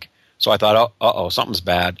leg. So I thought, uh-oh, something's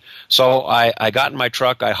bad. So I got in my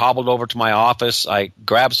truck. I hobbled over to my office. I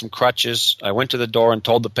grabbed some crutches. I went to the door and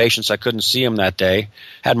told the patients I couldn't see them that day.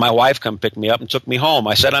 Had my wife come pick me up and took me home.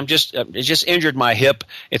 I said, it just injured my hip.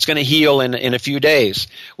 It's going to heal in a few days.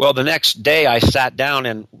 Well, the next day I sat down,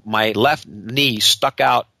 and my left knee stuck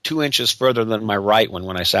out 2 inches further than my right one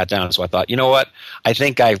when I sat down. So I thought, you know what? I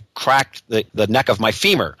think I cracked the neck of my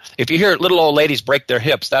femur. If you hear little old ladies break their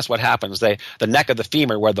hips, that's what happens. The neck of the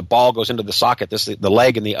femur, where the ball goes into the socket, the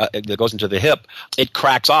leg and that goes into the hip, it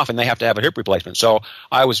cracks off, and they have to have a hip replacement. So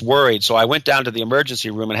I was worried. So I went down to the emergency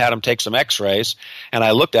room and had them take some X-rays, and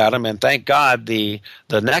I looked at them, and thank God the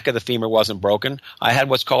neck of the femur wasn't broken. I had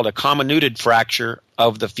what's called a comminuted fracture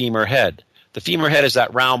of the femur head. The femur head is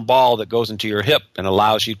that round ball that goes into your hip and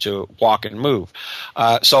allows you to walk and move.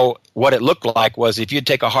 So what it looked like was if you'd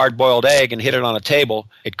take a hard-boiled egg and hit it on a table,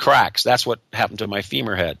 it cracks. That's what happened to my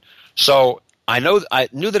femur head. So I knew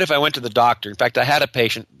that if I went to the doctor, in fact, I had a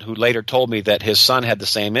patient who later told me that his son had the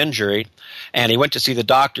same injury, and he went to see the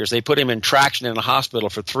doctors. They put him in traction in a hospital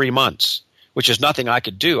for 3 months, which is nothing I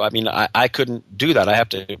could do. I mean, I couldn't do that. I have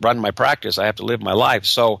to run my practice. I have to live my life.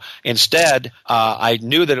 So instead, I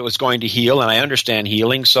knew that it was going to heal, and I understand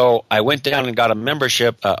healing. So I went down and got a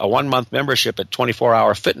membership, a 1-month membership at 24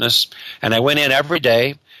 Hour Fitness, and I went in every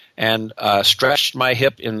day and stretched my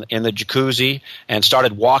hip in the jacuzzi and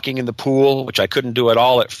started walking in the pool, which I couldn't do at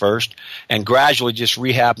all at first, and gradually just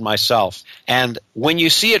rehabbed myself. And when you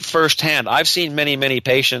see it firsthand, I've seen many, many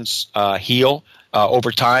patients heal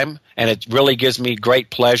over time, and it really gives me great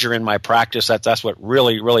pleasure in my practice. That's what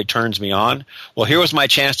really, really turns me on. Well, here was my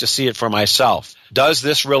chance to see it for myself. Does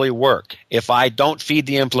this really work? If I don't feed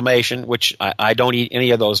the inflammation, which I don't eat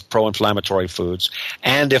any of those pro-inflammatory foods,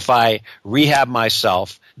 and if I rehab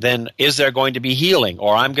myself, then is there going to be healing,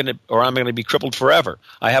 or I'm going to be crippled forever?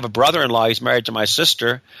 I have a brother-in-law. He's married to my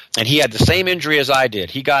sister, and he had the same injury as I did.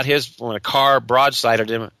 He got his when a car broadsided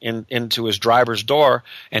him into his driver's door,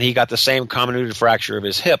 and he got the same comminuted fracture of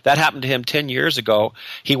his hip. That happened to him 10 years ago.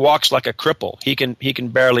 He walks like a cripple. He can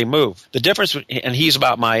barely move. The difference, and he's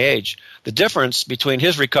about my age, the difference between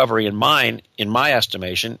his recovery and mine, in my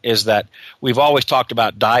estimation, is that we've always talked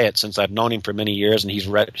about diet since I've known him for many years, and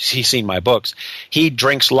he's seen my books. He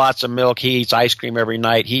drinks lots of milk. He eats ice cream every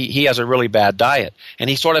night. He has a really bad diet, and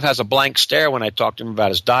he sort of has a blank stare when I talk to him about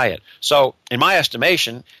his diet. So in my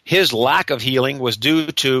estimation, his lack of healing was due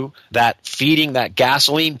to that feeding, that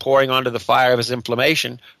gasoline pouring onto the fire of his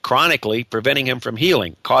inflammation, chronically preventing him from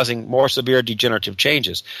healing, causing more severe degenerative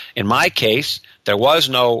changes. In my case, there was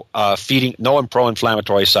no feeding, no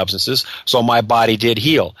pro-inflammatory substances, so my body did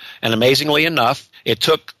heal. And amazingly enough,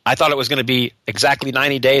 I thought it was going to be exactly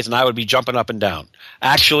 90 days and I would be jumping up and down.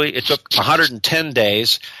 Actually, it took 110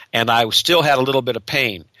 days and I still had a little bit of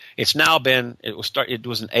pain. It's now been, it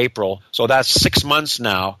was in April, so that's 6 months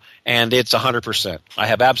now, and it's 100%. I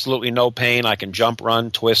have absolutely no pain. I can jump,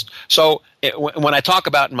 run, twist. So when I talk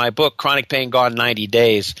about in my book, Chronic Pain Gone 90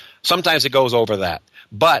 Days, sometimes it goes over that.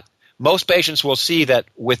 But most patients will see that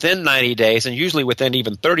within 90 days, and usually within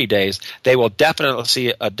even 30 days, they will definitely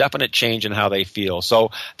see a definite change in how they feel. So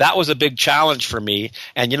that was a big challenge for me.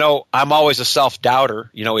 And, I'm always a self-doubter.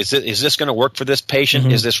 Is this going to work for this patient?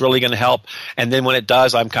 Mm-hmm. Is this really going to help? And then when it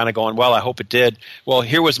does, I'm kind of going, well, I hope it did. Well,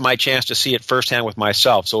 here was my chance to see it firsthand with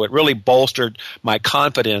myself. So it really bolstered my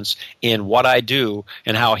confidence in what I do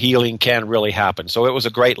and how healing can really happen. So it was a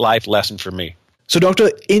great life lesson for me. So, Doctor,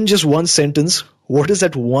 in just one sentence, what is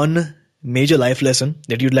that one major life lesson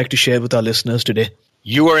that you'd like to share with our listeners today?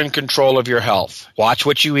 You are in control of your health. Watch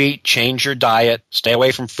what you eat, change your diet, stay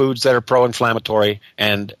away from foods that are pro-inflammatory.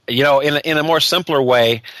 And, in a more simpler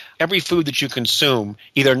way, every food that you consume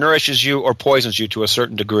either nourishes you or poisons you to a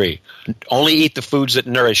certain degree. Only eat the foods that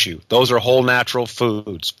nourish you. Those are whole natural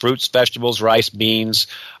foods, fruits, vegetables, rice, beans,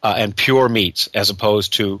 and pure meats as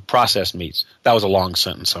opposed to processed meats. That was a long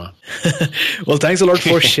sentence, huh? Well, thanks a lot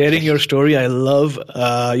for sharing your story. I love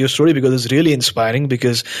your story because it's really inspiring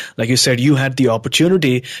because, like you said, you had the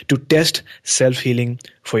opportunity to test self-healing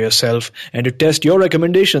for yourself and to test your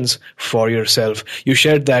recommendations for yourself. You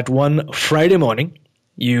shared that one Friday morning,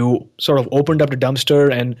 you sort of opened up the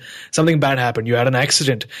dumpster and something bad happened. You had an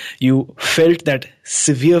accident. You felt that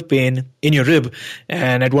severe pain in your rib.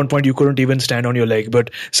 And at one point, you couldn't even stand on your leg.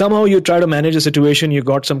 But somehow you tried to manage the situation. You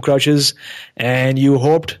got some crutches and you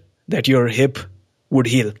hoped that your hip would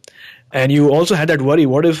heal. And you also had that worry,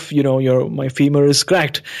 what if, my femur is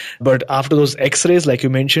cracked? But after those x-rays, like you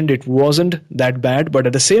mentioned, it wasn't that bad. But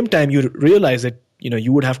at the same time, you realize that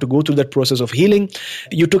you would have to go through that process of healing.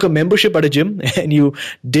 You took a membership at a gym and you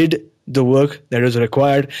did the work that is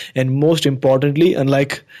required. And most importantly,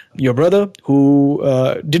 unlike your brother who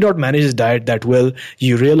did not manage his diet that well,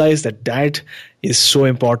 you realize that diet is so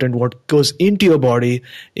important. What goes into your body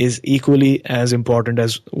is equally as important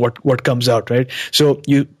as what comes out, right? So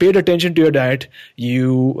you paid attention to your diet.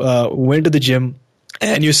 You went to the gym.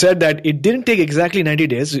 And you said that it didn't take exactly 90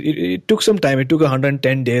 days. It took some time. It took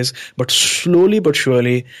 110 days. But slowly but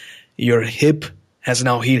surely, your hip has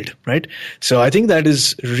now healed, right? So I think that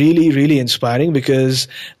is really, really inspiring because,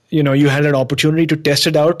 you had an opportunity to test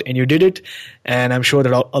it out and you did it. And I'm sure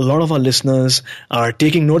that a lot of our listeners are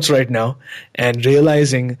taking notes right now and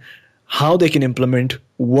realizing how they can implement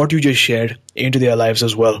what you just shared into their lives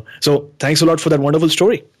as well. So thanks a lot for that wonderful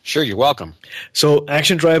story. Sure, you're welcome. So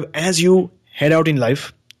Action Tribe, as you head out in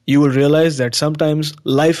life, you will realize that sometimes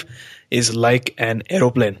life is like an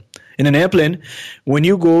aeroplane. In an airplane, when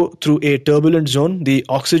you go through a turbulent zone, the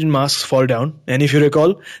oxygen masks fall down. And if you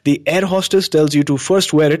recall, the air hostess tells you to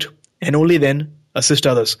first wear it and only then assist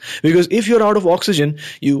others. Because if you're out of oxygen,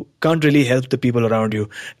 you can't really help the people around you.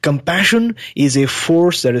 Compassion is a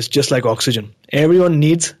force that is just like oxygen. Everyone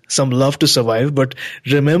needs some love to survive, but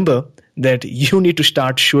remember that you need to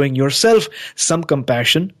start showing yourself some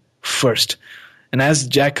compassion first. And as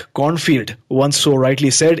Jack Cornfield once so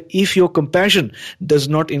rightly said, if your compassion does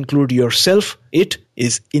not include yourself, it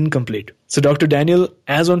is incomplete. So Dr. Daniel,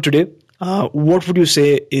 as on today, what would you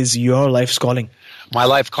say is your life's calling? My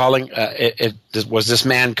life calling it was this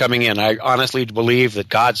man coming in. I honestly believe that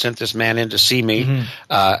God sent this man in to see me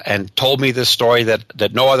and told me this story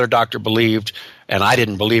that no other doctor believed, and I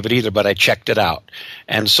didn't believe it either, but I checked it out.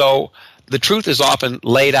 And so the truth is often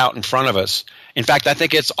laid out in front of us. In fact, I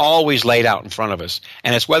think it's always laid out in front of us,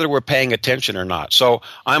 and it's whether we're paying attention or not. So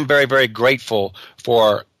I'm very, very grateful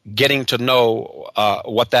for getting to know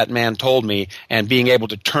what that man told me and being able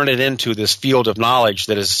to turn it into this field of knowledge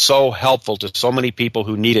that is so helpful to so many people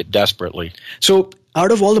who need it desperately. So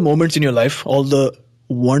out of all the moments in your life, all the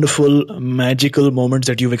wonderful, magical moments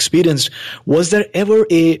that you've experienced, was there ever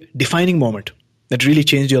a defining moment that really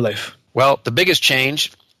changed your life? Well, the biggest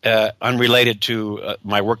change, unrelated to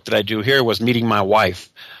my work that I do here, was meeting my wife.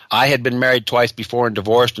 I had been married twice before and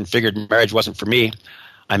divorced and figured marriage wasn't for me.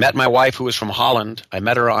 I met my wife, who was from Holland. I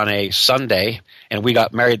met her on a Sunday, and we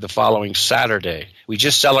got married the following Saturday. We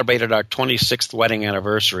just celebrated our 26th wedding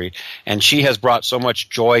anniversary, and she has brought so much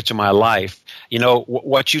joy to my life. You know,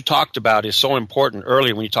 what you talked about is so important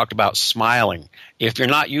earlier when you talked about smiling. If you're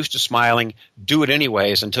not used to smiling, do it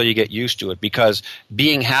anyways until you get used to it, because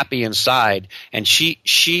being happy inside, and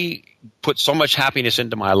she put so much happiness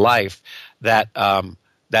into my life that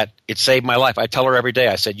it saved my life. I tell her every day,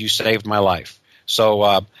 I said, you saved my life.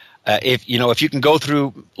 So if you can go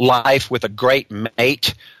through life with a great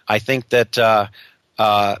mate, I think that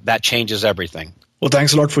that changes everything. Well,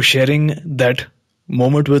 thanks a lot for sharing that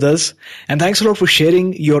moment with us. And thanks a lot for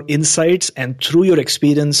sharing your insights and through your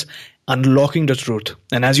experience, unlocking the truth.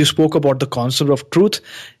 And as you spoke about the concept of truth,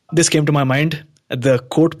 this came to my mind, the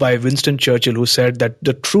quote by Winston Churchill, who said that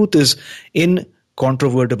the truth is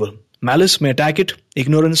incontrovertible. Malice may attack it,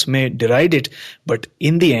 ignorance may deride it, but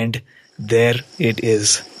in the end, there it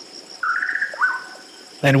is.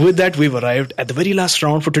 And with that, we've arrived at the very last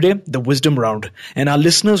round for today, the wisdom round. And our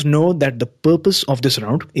listeners know that the purpose of this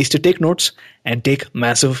round is to take notes and take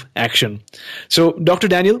massive action. So, Dr.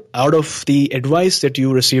 Daniel, out of the advice that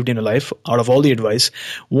you received in your life, out of all the advice,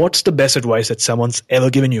 what's the best advice that someone's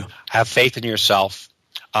ever given you? Have faith in yourself.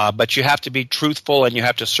 But you have to be truthful, and you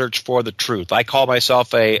have to search for the truth. I call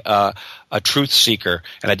myself a truth seeker,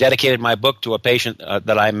 and I dedicated my book to a patient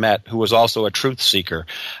that I met who was also a truth seeker.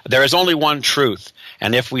 There is only one truth,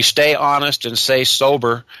 and if we stay honest and stay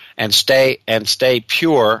sober and stay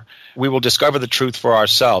pure, we will discover the truth for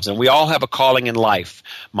ourselves. And we all have a calling in life.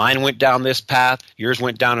 Mine went down this path, yours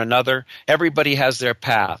went down another. Everybody has their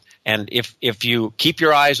path. And if you keep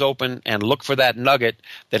your eyes open and look for that nugget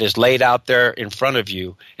that is laid out there in front of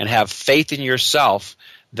you and have faith in yourself,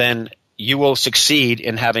 then you will succeed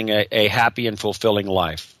in having a happy and fulfilling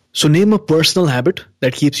life. So name a personal habit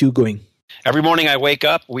that keeps you going. Every morning I wake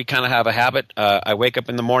up, we kind of have a habit. I wake up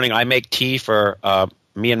in the morning, I make tea for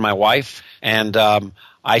me and my wife, and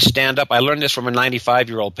I stand up. I learned this from a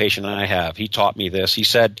 95-year-old patient I have. He taught me this. He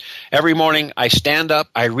said, every morning I stand up,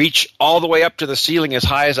 I reach all the way up to the ceiling as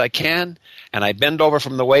high as I can, and I bend over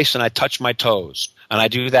from the waist and I touch my toes. And I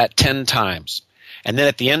do that 10 times. And then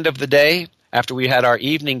at the end of the day, after we had our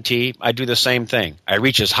evening tea, I do the same thing. I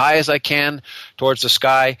reach as high as I can towards the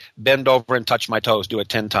sky, bend over and touch my toes, do it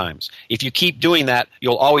 10 times. If you keep doing that,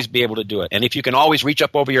 you'll always be able to do it. And if you can always reach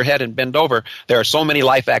up over your head and bend over, there are so many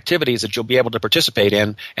life activities that you'll be able to participate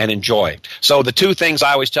in and enjoy. So the two things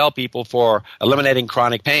I always tell people for eliminating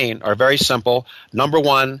chronic pain are very simple. Number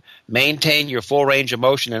one, maintain your full range of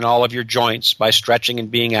motion in all of your joints by stretching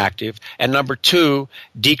and being active. And number two,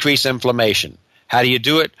 decrease inflammation. How do you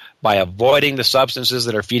do it? By avoiding the substances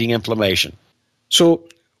that are feeding inflammation. So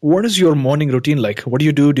what is your morning routine like? What do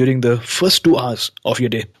you do during the first 2 hours of your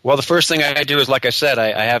day? Well, the first thing I do is, like I said,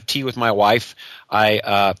 I have tea with my wife.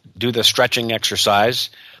 I do the stretching exercise.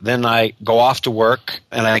 Then I go off to work,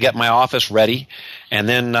 and I get my office ready. And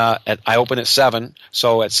then I open at 7.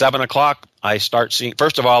 So at 7 o'clock, I start seeing –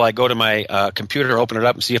 first of all, I go to my computer, open it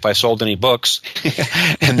up, and see if I sold any books.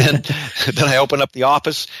 And then I open up the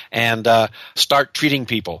office and start treating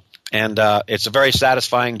people. And it's a very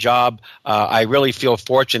satisfying job. I really feel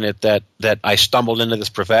fortunate that I stumbled into this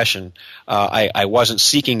profession. I wasn't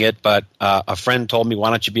seeking it, but a friend told me, why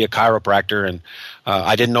don't you be a chiropractor? And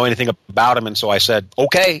I didn't know anything about him, and so I said,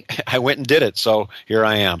 okay. I went and did it, so here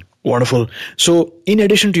I am. Wonderful. So in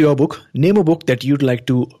addition to your book, name a book that you'd like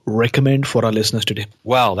to recommend for our listeners today.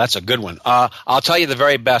 Well, that's a good one. I'll tell you the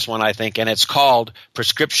very best one, I think, and it's called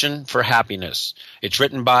Prescription for Happiness. It's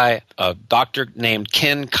written by a doctor named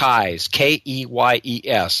Ken Keyes, Keyes.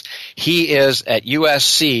 He is at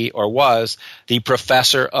USC, or was, the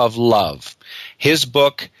professor of love. His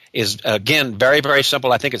book is, again, very, very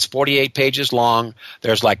simple. I think it's 48 pages long.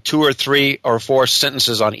 There's like 2 or 3 or 4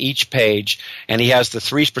 sentences on each page, and he has the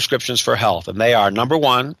 3 prescriptions for health. And they are, number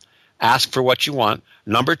 1, ask for what you want.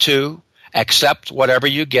 Number 2, accept whatever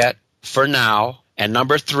you get for now. And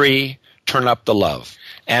number 3, turn up the love.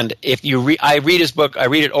 And if you I read his book, I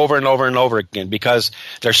read it over and over and over again because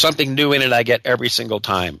there's something new in it I get every single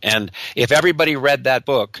time. And if everybody read that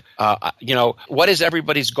book, what is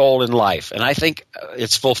everybody's goal in life? And I think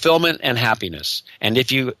it's fulfillment and happiness. And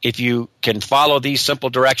if you can follow these simple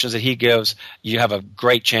directions that he gives, you have a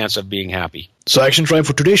great chance of being happy. So action try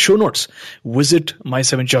for today's show notes. Visit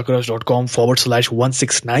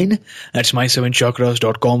my7chakras.com/169. That's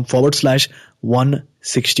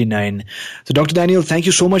my7chakras.com/169. So Dr. Daniel, thank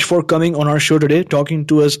you so much for coming on our show today, talking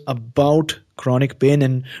to us about chronic pain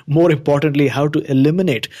and, more importantly, how to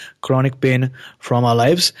eliminate chronic pain from our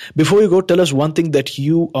lives. Before you go, tell us one thing that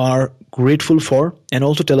you are grateful for, and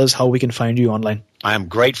also tell us how we can find you online. I am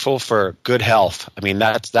grateful for good health. I mean,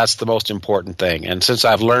 that's the most important thing. And since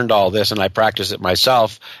I've learned all this and I practice it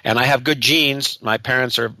myself, and I have good genes, my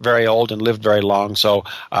parents are very old and lived very long, so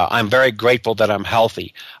I'm very grateful that I'm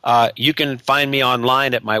healthy. You can find me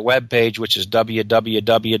online at my webpage, which is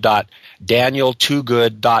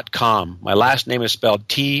www.danieltoogood.com. My last name is spelled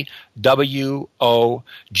TWOGOOD,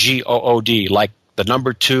 like the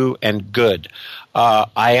number 2 and good.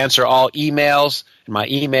 I answer all emails. My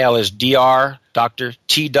email is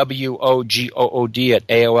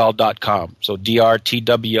drtwogood@AOL.com. So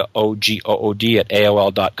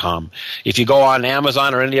drtwogood@AOL.com. If you go on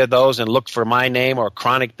Amazon or any of those and look for my name or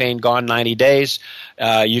Chronic Pain Gone 90 Days,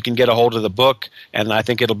 you can get a hold of the book, and I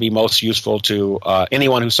think it'll be most useful to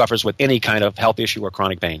anyone who suffers with any kind of health issue or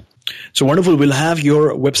chronic pain. So wonderful. We'll have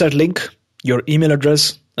your website link, your email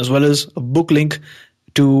address, as well as a book link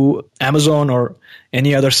to Amazon or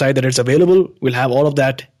any other site that it's available. We'll have all of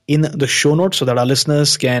that in the show notes so that our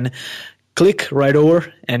listeners can click right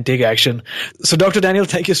over and take action. So Dr. Daniel,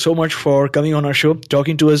 thank you so much for coming on our show,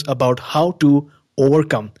 talking to us about how to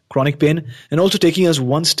overcome chronic pain and also taking us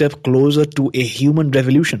one step closer to a human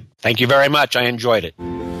revolution. Thank you very much. I enjoyed it.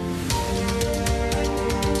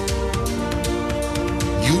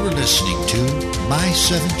 You were listening to My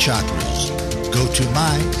 7 Chakras. Go to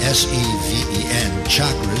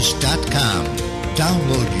mysevenchakras.com.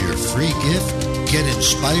 Download your free gift, get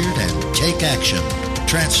inspired, and take action.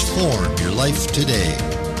 Transform your life today.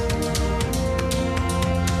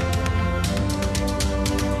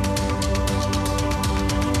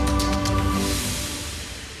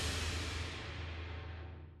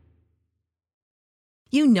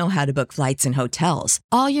 You know how to book flights and hotels.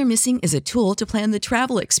 All you're missing is a tool to plan the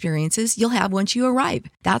travel experiences you'll have once you arrive.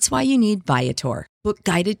 That's why you need Viator. Book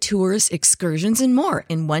guided tours, excursions, and more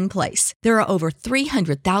in one place. There are over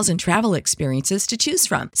 300,000 travel experiences to choose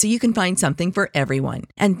from, so you can find something for everyone.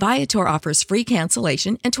 And Viator offers free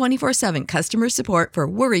cancellation and 24/7 customer support for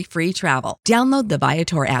worry-free travel. Download the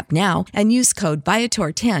Viator app now and use code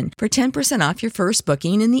Viator10 for 10% off your first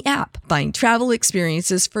booking in the app. Find travel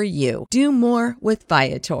experiences for you. Do more with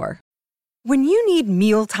Viator. When you need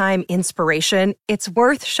mealtime inspiration, it's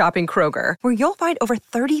worth shopping Kroger, where you'll find over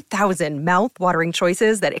 30,000 mouth-watering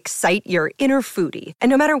choices that excite your inner foodie. And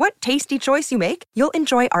no matter what tasty choice you make, you'll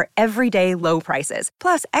enjoy our everyday low prices,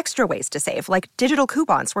 plus extra ways to save, like digital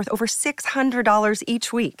coupons worth over $600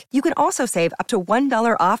 each week. You can also save up to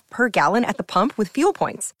 $1 off per gallon at the pump with fuel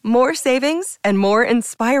points. More savings and more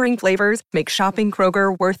inspiring flavors make shopping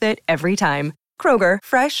Kroger worth it every time. Kroger,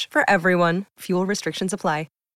 fresh for everyone. Fuel restrictions apply.